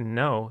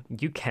 no,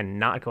 you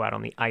cannot go out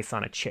on the ice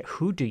on a chair.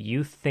 Who do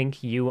you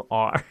think you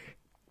are?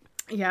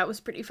 Yeah, it was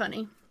pretty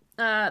funny.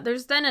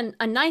 There's then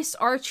a nice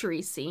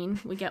archery scene.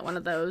 We get one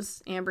of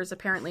those. Amber's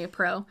apparently a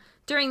pro.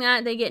 During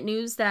that, they get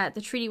news that the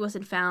treaty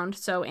wasn't found,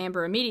 so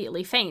Amber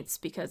immediately faints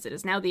because it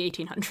is now the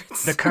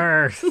 1800s. The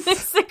curse.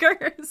 It's the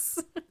curse.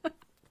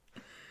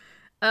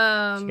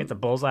 She gets a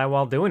bullseye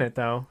while doing it,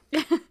 though.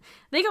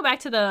 They go back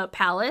to the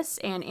palace,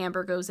 and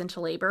Amber goes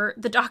into labor.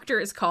 The doctor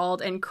is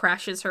called and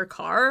crashes her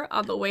car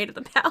on the way to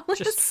the palace.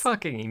 Just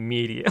fucking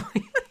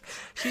immediately.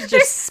 She's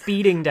just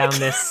speeding down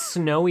this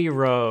snowy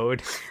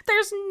road.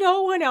 There's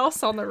no one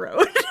else on the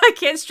road. I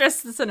can't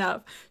stress this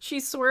enough. She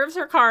swerves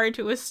her car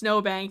into a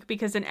snowbank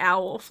because an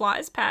owl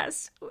flies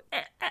past.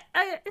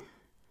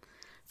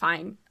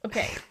 Fine.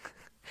 Okay.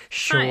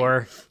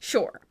 Sure. Fine.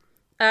 Sure.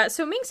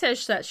 So Ming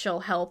says that she'll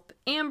help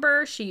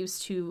Amber. She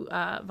used to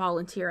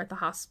volunteer at the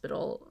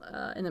hospital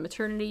in the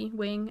maternity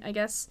wing, I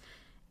guess.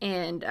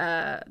 And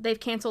they've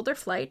canceled their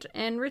flight,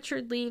 and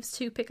Richard leaves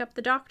to pick up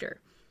the doctor.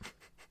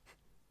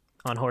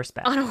 On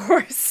horseback. On a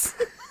horse.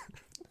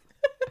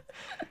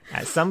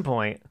 At some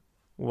point,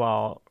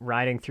 while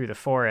riding through the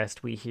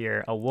forest, we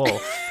hear a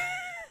wolf.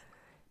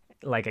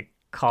 Like a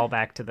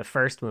callback to the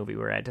first movie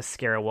where I had to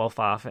scare a wolf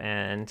off,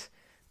 and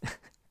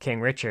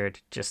King Richard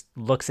just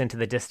looks into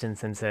the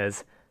distance and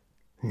says,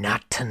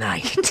 "Not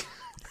tonight."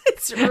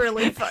 It's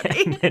really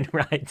funny. And then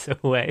rides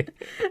away.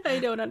 I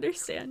don't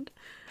understand.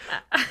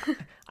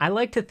 I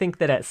like to think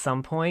that at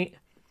some point,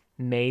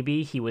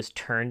 maybe he was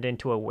turned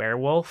into a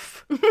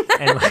werewolf.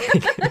 And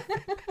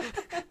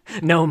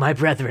like, no, my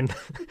brethren,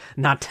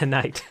 not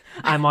tonight.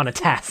 I'm on a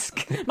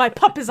task. My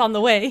pup is on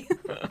the way.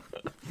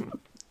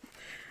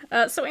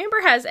 So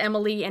Amber has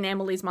Emily and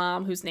Emily's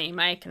mom, whose name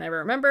I can never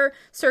remember,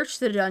 search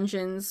the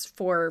dungeons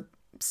for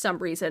some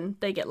reason,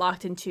 they get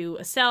locked into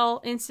a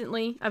cell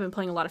instantly. I've been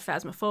playing a lot of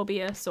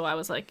Phasmophobia, so I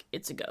was like,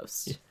 it's a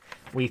ghost.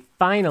 We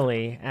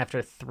finally,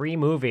 after 3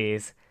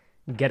 movies,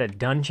 get a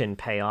dungeon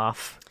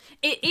payoff.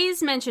 It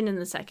is mentioned in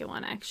the second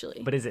one,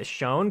 actually. But is it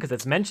shown? Because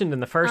it's mentioned in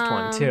the first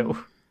one,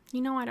 too.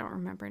 You know, I don't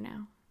remember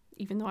now.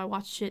 Even though I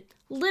watched it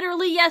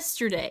literally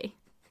yesterday.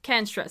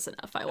 Can't stress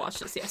enough, I watched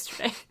this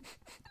yesterday.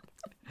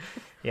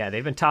 Yeah,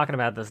 they've been talking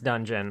about this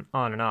dungeon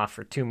on and off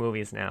for 2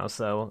 movies now,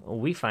 so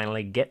we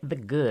finally get the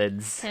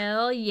goods.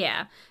 Hell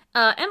yeah.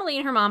 Emily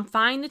and her mom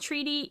find the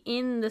treaty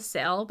in the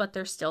cell, but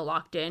they're still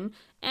locked in,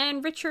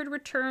 and Richard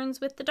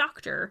returns with the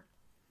doctor.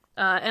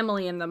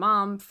 Emily and the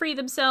mom free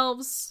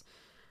themselves.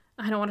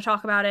 I don't want to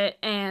talk about it,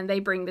 and they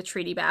bring the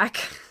treaty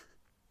back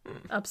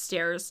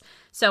upstairs.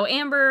 So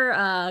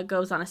Amber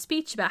goes on a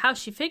speech about how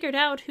she figured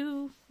out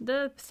who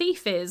the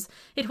thief is.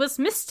 It was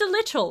Mr.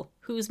 Little.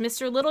 Who's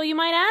Mr. Little, you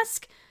might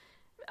ask?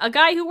 A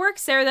guy who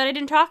works there that I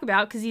didn't talk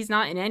about because he's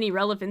not in any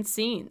relevant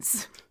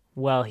scenes.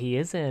 Well, he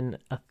is in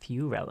a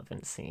few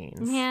relevant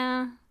scenes.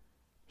 Yeah.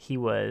 He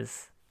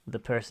was the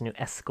person who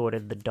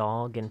escorted the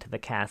dog into the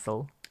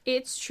castle.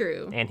 It's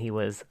true. And he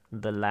was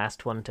the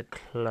last one to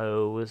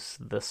close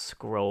the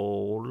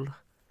scroll.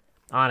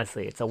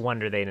 Honestly, it's a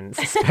wonder they didn't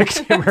suspect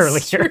him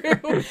earlier.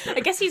 True. I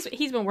guess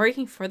he's been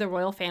working for the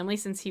royal family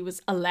since he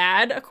was a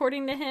lad,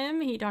 according to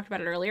him. He talked about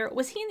it earlier.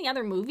 Was he in the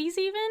other movies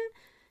even?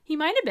 He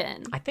might have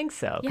been. I think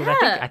so. Because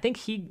Yeah. I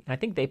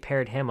think they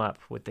paired him up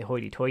with the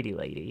hoity-toity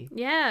lady.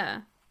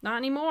 Yeah. Not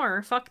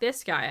anymore. Fuck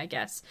this guy, I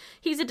guess.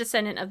 He's a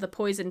descendant of the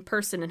poisoned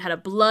person and had a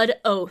blood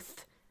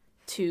oath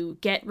to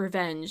get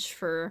revenge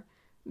for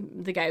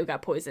the guy who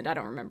got poisoned. I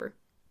don't remember.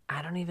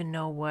 I don't even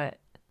know what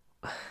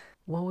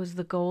was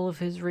the goal of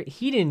his...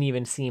 He didn't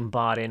even seem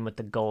bought in with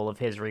the goal of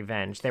his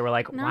revenge. They were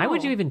like, why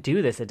would No. you even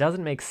do this? It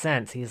doesn't make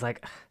sense. He's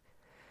like,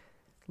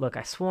 look,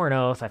 I swore an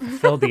oath. I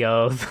fulfilled the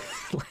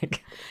oath.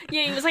 Like,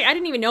 Yeah, he was like, I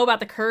didn't even know about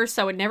the curse.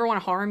 So I would never want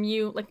to harm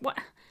you. Like, what?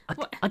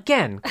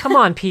 again, come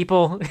on,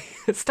 people.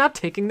 Stop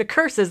taking the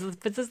curses if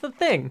this is the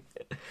thing.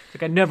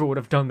 Like, I never would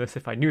have done this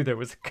if I knew there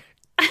was a curse.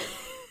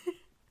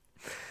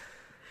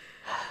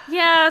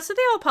 Yeah, so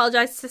they all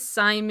apologize to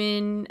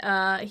Simon.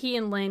 He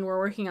and Lynn were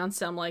working on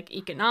some, like,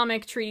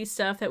 economic treaty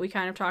stuff that we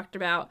kind of talked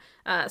about.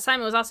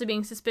 Simon was also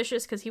being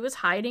suspicious because he was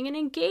hiding an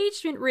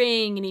engagement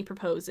ring, and he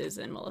proposes,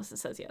 and Melissa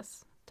says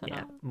yes. Ta-da.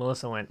 Yeah,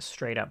 Melissa went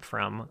straight up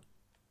from,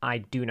 I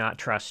do not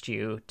trust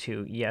you,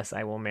 to, yes,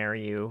 I will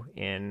marry you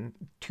in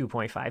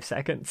 2.5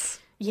 seconds.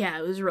 Yeah,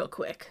 it was real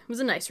quick. It was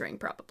a nice ring,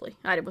 probably.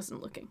 I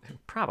wasn't looking.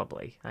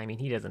 Probably. I mean,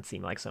 he doesn't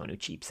seem like someone who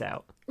cheaps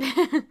out.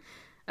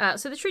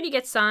 So the treaty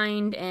gets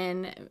signed,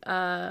 and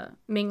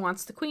Ming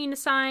wants the queen to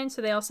sign,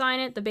 so they all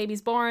sign it. The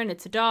baby's born.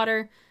 It's a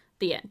daughter.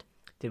 The end.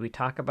 Did we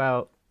talk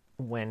about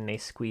when they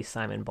squeeze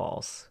Simon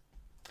balls?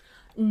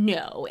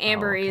 No.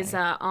 Amber okay. is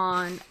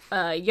on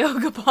a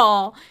yoga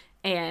ball,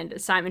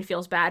 and Simon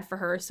feels bad for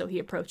her, so he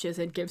approaches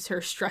and gives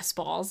her stress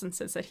balls and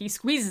says that he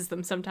squeezes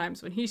them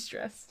sometimes when he's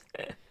stressed.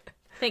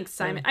 Thanks,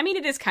 Simon. I mean,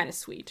 it is kind of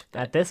sweet.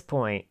 At this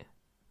point,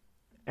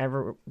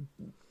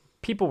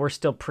 people were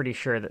still pretty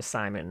sure that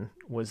Simon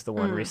was the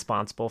one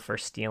responsible for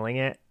stealing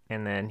it,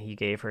 and then he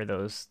gave her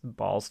those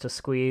balls to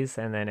squeeze,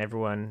 and then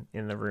everyone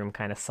in the room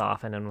kind of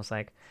softened and was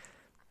like,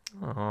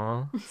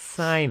 "Aw,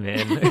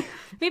 Simon."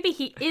 Maybe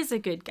he is a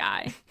good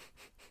guy.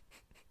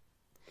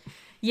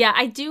 Yeah,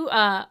 I do.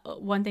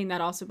 One thing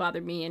that also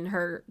bothered me in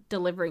her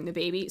delivering the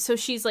baby. So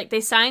she's like,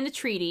 they signed the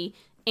treaty.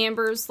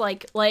 Amber's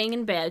like laying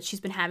in bed. She's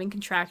been having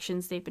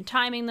contractions. They've been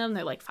timing them.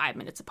 They're like 5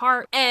 minutes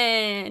apart.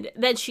 And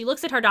then she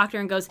looks at her doctor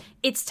and goes,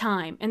 "It's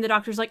time." And the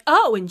doctor's like,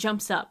 "Oh," and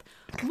jumps up.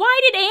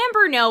 Why did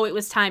Amber know it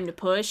was time to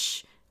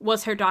push?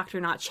 Was her doctor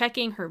not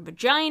checking her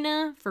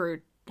vagina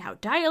for how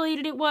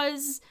dilated it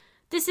was?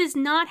 This is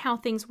not how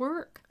things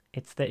work.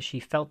 It's that she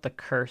felt the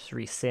curse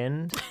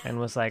rescind and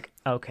was like,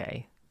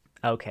 okay,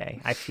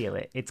 I feel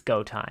it. It's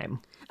go time.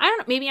 I don't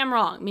know. Maybe I'm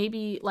wrong.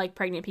 Maybe like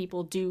pregnant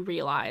people do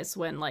realize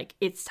when like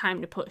it's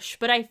time to push.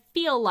 But I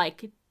feel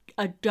like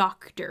a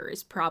doctor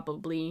is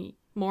probably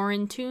more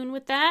in tune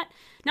with that.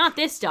 Not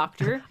this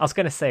doctor. I was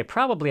going to say,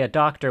 probably a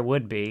doctor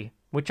would be,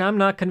 which I'm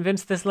not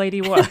convinced this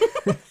lady was.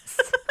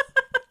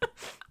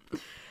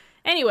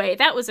 Anyway,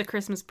 that was A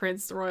Christmas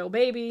Prince, the royal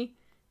baby.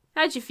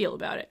 How'd you feel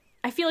about it?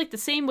 I feel like the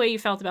same way you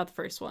felt about the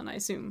first one, I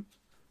assume.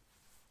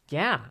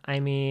 Yeah, I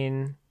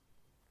mean,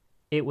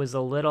 it was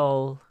a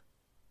little...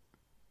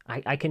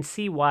 I can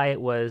see why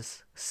it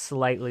was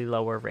slightly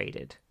lower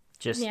rated.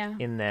 Just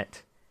in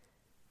that...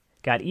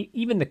 God,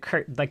 even the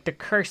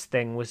curse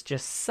thing was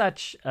just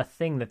such a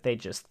thing that they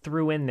just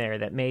threw in there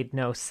that made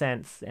no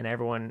sense, and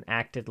everyone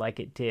acted like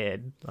it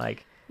did.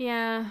 Like,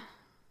 yeah.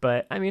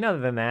 But, I mean, other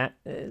than that...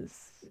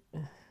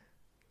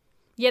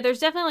 Yeah, there's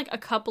definitely like a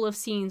couple of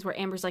scenes where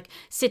Amber's like,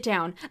 "Sit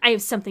down, I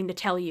have something to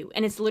tell you."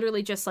 And it's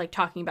literally just like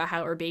talking about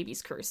how her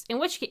baby's cursed. In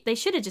which they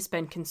should have just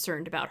been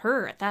concerned about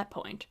her at that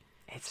point.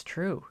 It's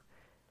true.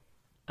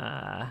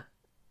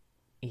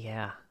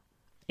 Yeah.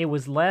 It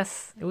was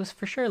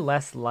for sure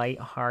less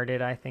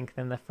lighthearted, I think,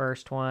 than the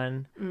first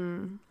one.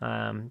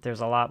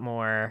 There's a lot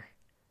more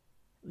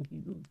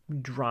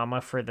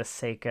drama for the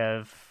sake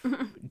of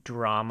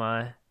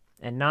drama,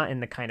 and not in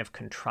the kind of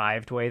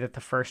contrived way that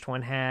the first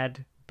one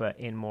had, but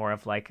in more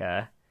of like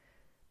a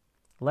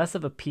less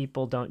of a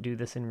people don't do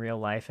this in real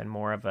life and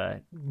more of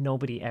a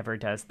nobody ever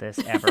does this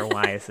ever.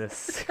 Why is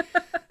this?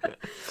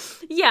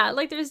 Yeah,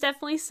 like there's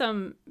definitely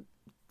some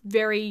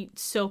very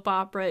soap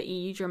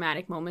opera-y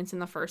dramatic moments in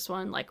the first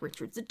one, like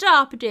Richard's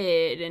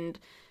adopted, and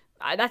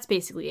that's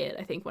basically it.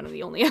 I think one of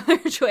the only other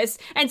twists.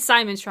 And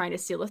Simon's trying to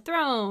steal the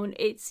throne.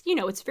 It's,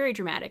 it's very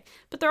dramatic,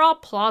 but they're all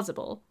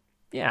plausible.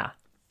 Yeah.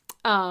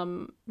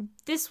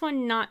 This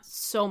one, not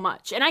so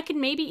much. And I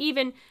can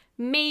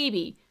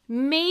maybe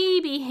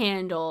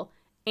handle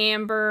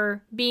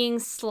Amber being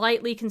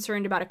slightly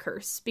concerned about a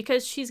curse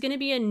because she's going to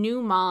be a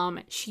new mom.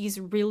 She's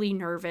really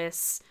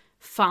nervous.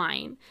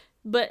 Fine.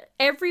 But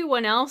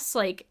everyone else,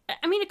 a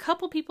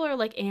couple people are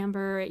like,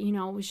 Amber, it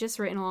was just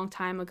written a long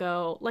time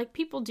ago. Like,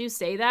 people do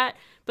say that,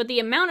 but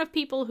the amount of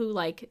people who,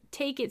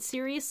 take it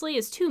seriously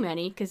is too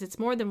many because it's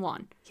more than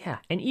one. Yeah,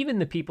 and even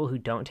the people who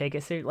don't take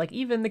it seriously,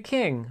 even the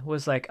king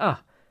was like,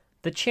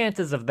 the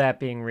chances of that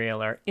being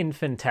real are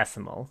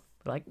infinitesimal.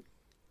 Like,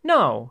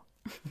 no.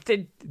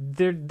 They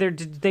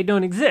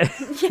don't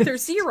exist. Yeah, they're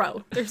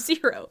zero. They're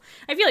zero.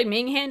 I feel like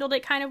Ming handled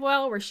it kind of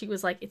well, where she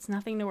was like, it's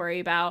nothing to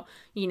worry about.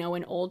 In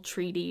old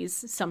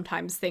treaties,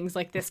 sometimes things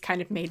like this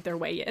kind of made their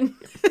way in.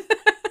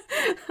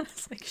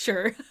 It's like,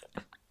 sure.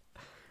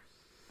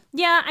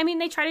 Yeah,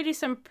 they try to do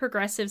some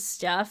progressive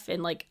stuff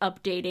and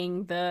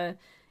updating the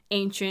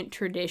ancient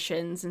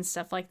traditions and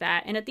stuff like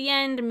that. And at the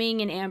end,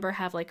 Ming and Amber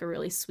have a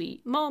really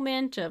sweet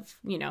moment of,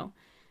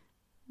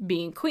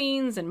 being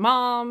queens and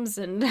moms,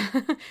 and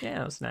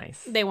yeah, it was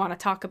nice. They want to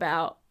talk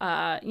about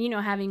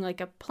having a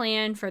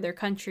plan for their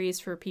countries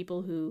for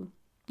people who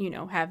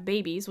have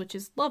babies, which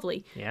is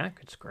lovely. Yeah,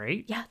 it's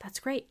great. Yeah, that's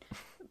great.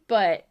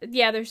 But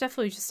yeah, there's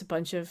definitely just a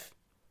bunch of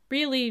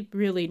really,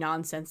 really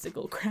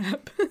nonsensical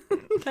crap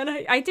that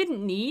I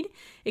didn't need.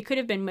 It could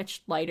have been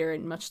much lighter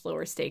and much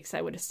lower stakes. I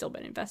would have still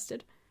been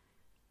invested.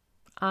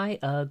 I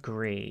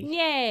agree.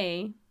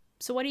 Yay.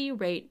 So what do you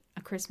rate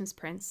A Christmas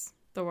Prince,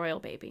 The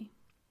Royal Baby?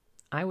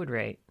 I would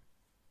rate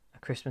A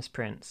Christmas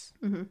Prince,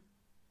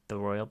 The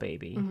Royal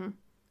Baby.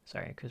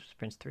 Sorry, A Christmas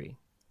Prince 3,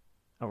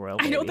 A Royal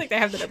Baby. I don't think they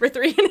have the number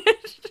 3 in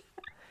it.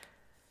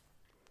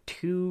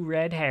 2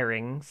 red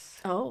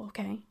herrings. Oh,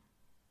 okay.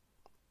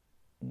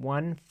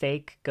 1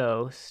 fake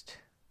ghost.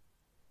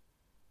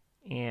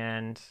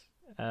 And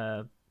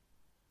a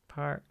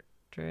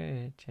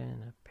partridge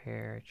in a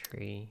pear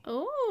tree.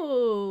 Oh.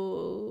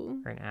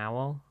 Or an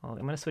owl. I'm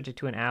going to switch it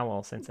to an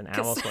owl since an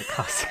owl's what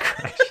caused the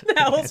crash. An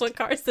owl's what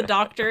caused the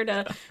doctor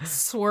to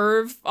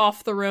swerve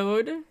off the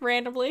road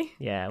randomly.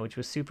 Yeah, which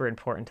was super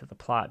important to the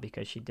plot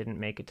because she didn't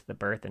make it to the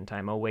birth in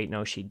time. Oh, wait,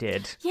 no, she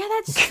did. Yeah,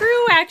 that's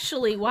true,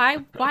 actually. Why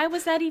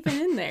was that even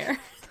in there?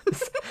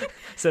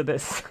 So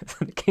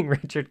King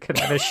Richard could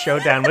have a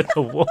showdown with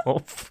the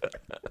wolf.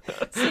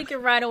 So he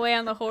could ride away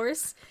on the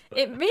horse.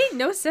 It made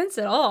no sense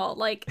at all.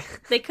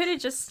 They could have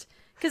just...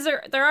 Because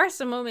there are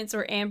some moments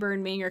where Amber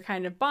and Ming are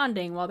kind of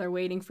bonding while they're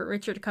waiting for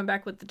Richard to come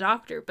back with the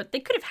doctor. But they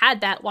could have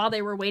had that while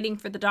they were waiting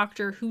for the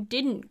doctor who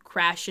didn't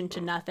crash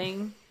into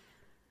nothing.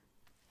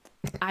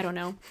 I don't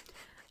know.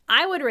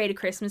 I would rate A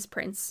Christmas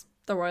Prince,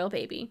 The Royal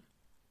Baby.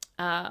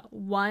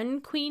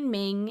 1, Queen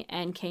Ming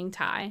and King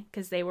Tai,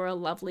 because they were a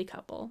lovely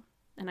couple.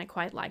 And I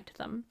quite liked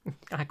them.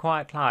 I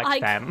quite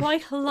liked them. I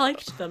quite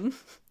liked them.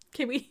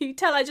 Can you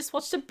tell I just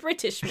watched a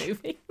British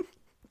movie?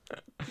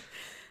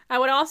 I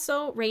would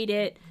also rate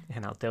it...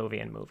 An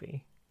Aldovian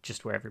movie,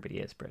 just where everybody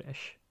is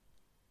British.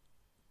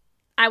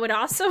 I would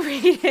also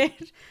rate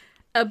it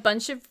a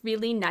bunch of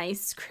really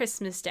nice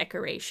Christmas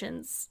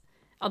decorations.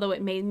 Although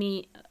it made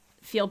me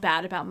feel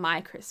bad about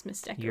my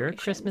Christmas decorations. Your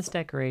Christmas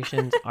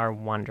decorations are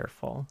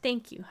wonderful.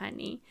 Thank you,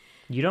 honey.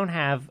 You don't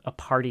have a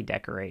party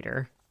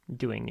decorator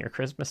doing your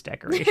Christmas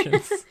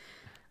decorations.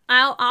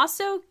 I'll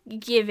also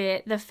give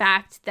it the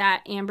fact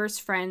that Amber's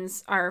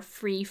friends are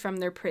free from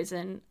their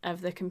prison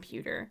of the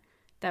computer.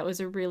 That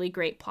was a really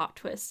great plot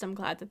twist. I'm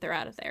glad that they're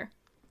out of there.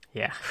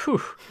 Yeah.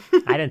 Whew.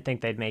 I didn't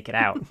think they'd make it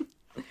out.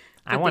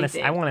 I want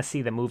to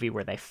see the movie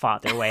where they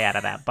fought their way out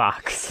of that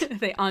box.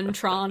 They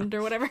untroned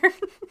or whatever.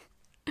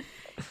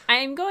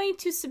 I'm going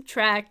to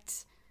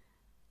subtract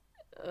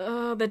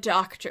the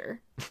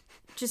doctor.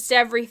 Just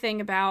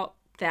everything about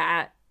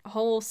that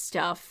whole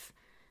stuff.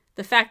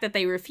 The fact that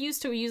they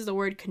refused to use the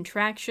word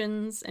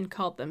contractions and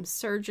called them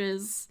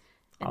surges.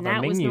 And although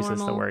that Ming was uses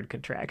normal. the word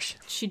contraction.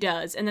 She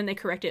does. And then they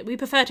correct it. We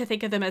prefer to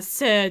think of them as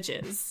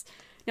surges.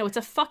 No, it's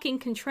a fucking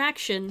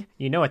contraction.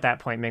 You know, at that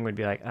point, Ming would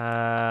be like,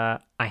 I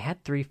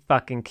had 3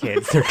 fucking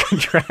kids. They're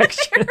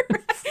contractions.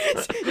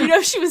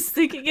 She was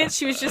thinking it.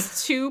 She was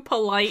just too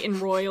polite and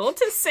royal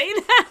to say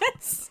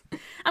that.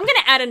 I'm going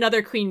to add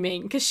another Queen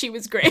Ming because she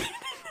was great.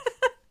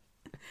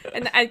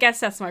 And I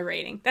guess that's my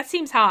rating. That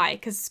seems high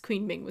because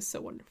Queen Ming was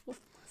so wonderful.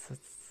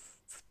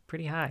 It's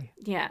pretty high.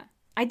 Yeah.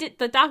 I did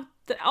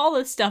all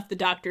the stuff the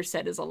doctor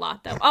said is a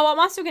lot, though. Oh, I'm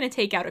also going to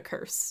take out a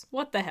curse.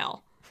 What the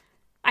hell?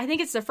 I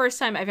think it's the first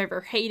time I've ever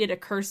hated a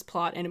curse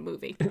plot in a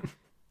movie.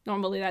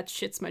 Normally that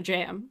shit's my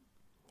jam.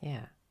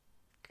 Yeah.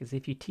 Because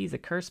if you tease a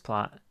curse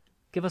plot,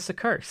 give us a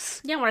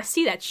curse. Yeah, I want to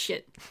see that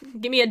shit.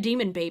 Give me a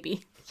demon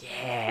baby.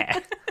 Yeah.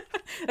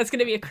 That's going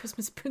to be a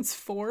Christmas Prince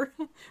 4.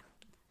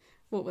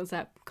 What was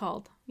that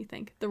called, you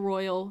think? The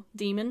Royal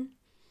Demon?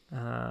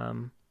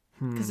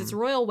 Because it's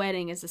Royal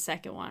Wedding is the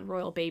second one.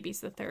 Royal Baby's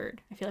the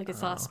third. I feel like it's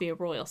supposed to be a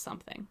royal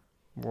something.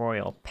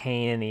 Royal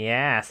pain in the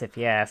ass, if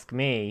you ask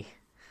me.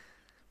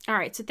 All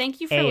right, so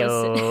thank you for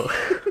listening.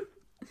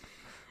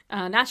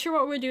 Not sure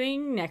what we're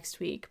doing next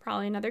week.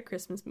 Probably another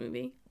Christmas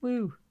movie.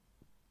 Woo.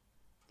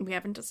 We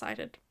haven't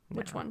decided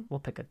which one. We'll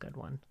pick a good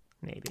one,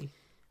 maybe.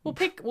 We'll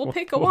pick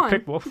a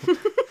one.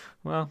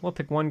 We'll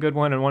pick one good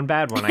one and one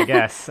bad one, I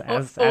guess,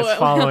 as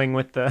following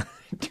with the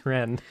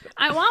trend.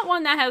 I want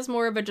one that has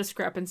more of a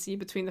discrepancy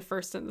between the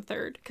first and the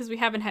third, because we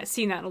haven't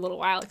seen that in a little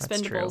while.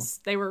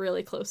 Expendables, they were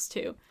really close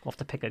too. We'll have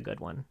to pick a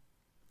good one.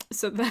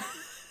 So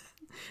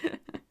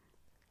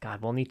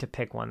God, we'll need to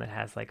pick one that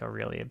has like a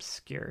really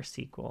obscure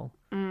sequel.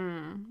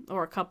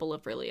 Or a couple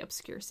of really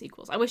obscure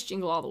sequels. I wish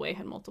Jingle All the Way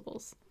had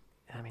multiples.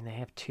 I mean, they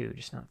have 2,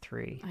 just not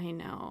 3. I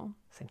know.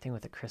 Same thing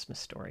with A Christmas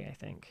Story, I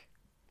think.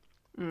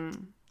 I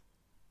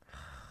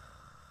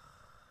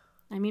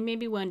mean,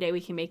 maybe one day we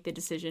can make the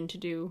decision to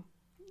do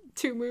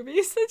 2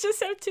 movies that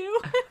just have 2.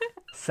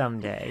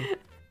 Someday.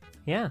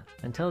 Yeah,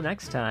 until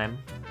next time,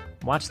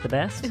 watch the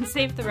best. And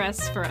save the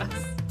rest for us.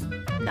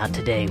 Not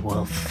today,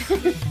 Wolf.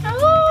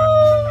 Oh!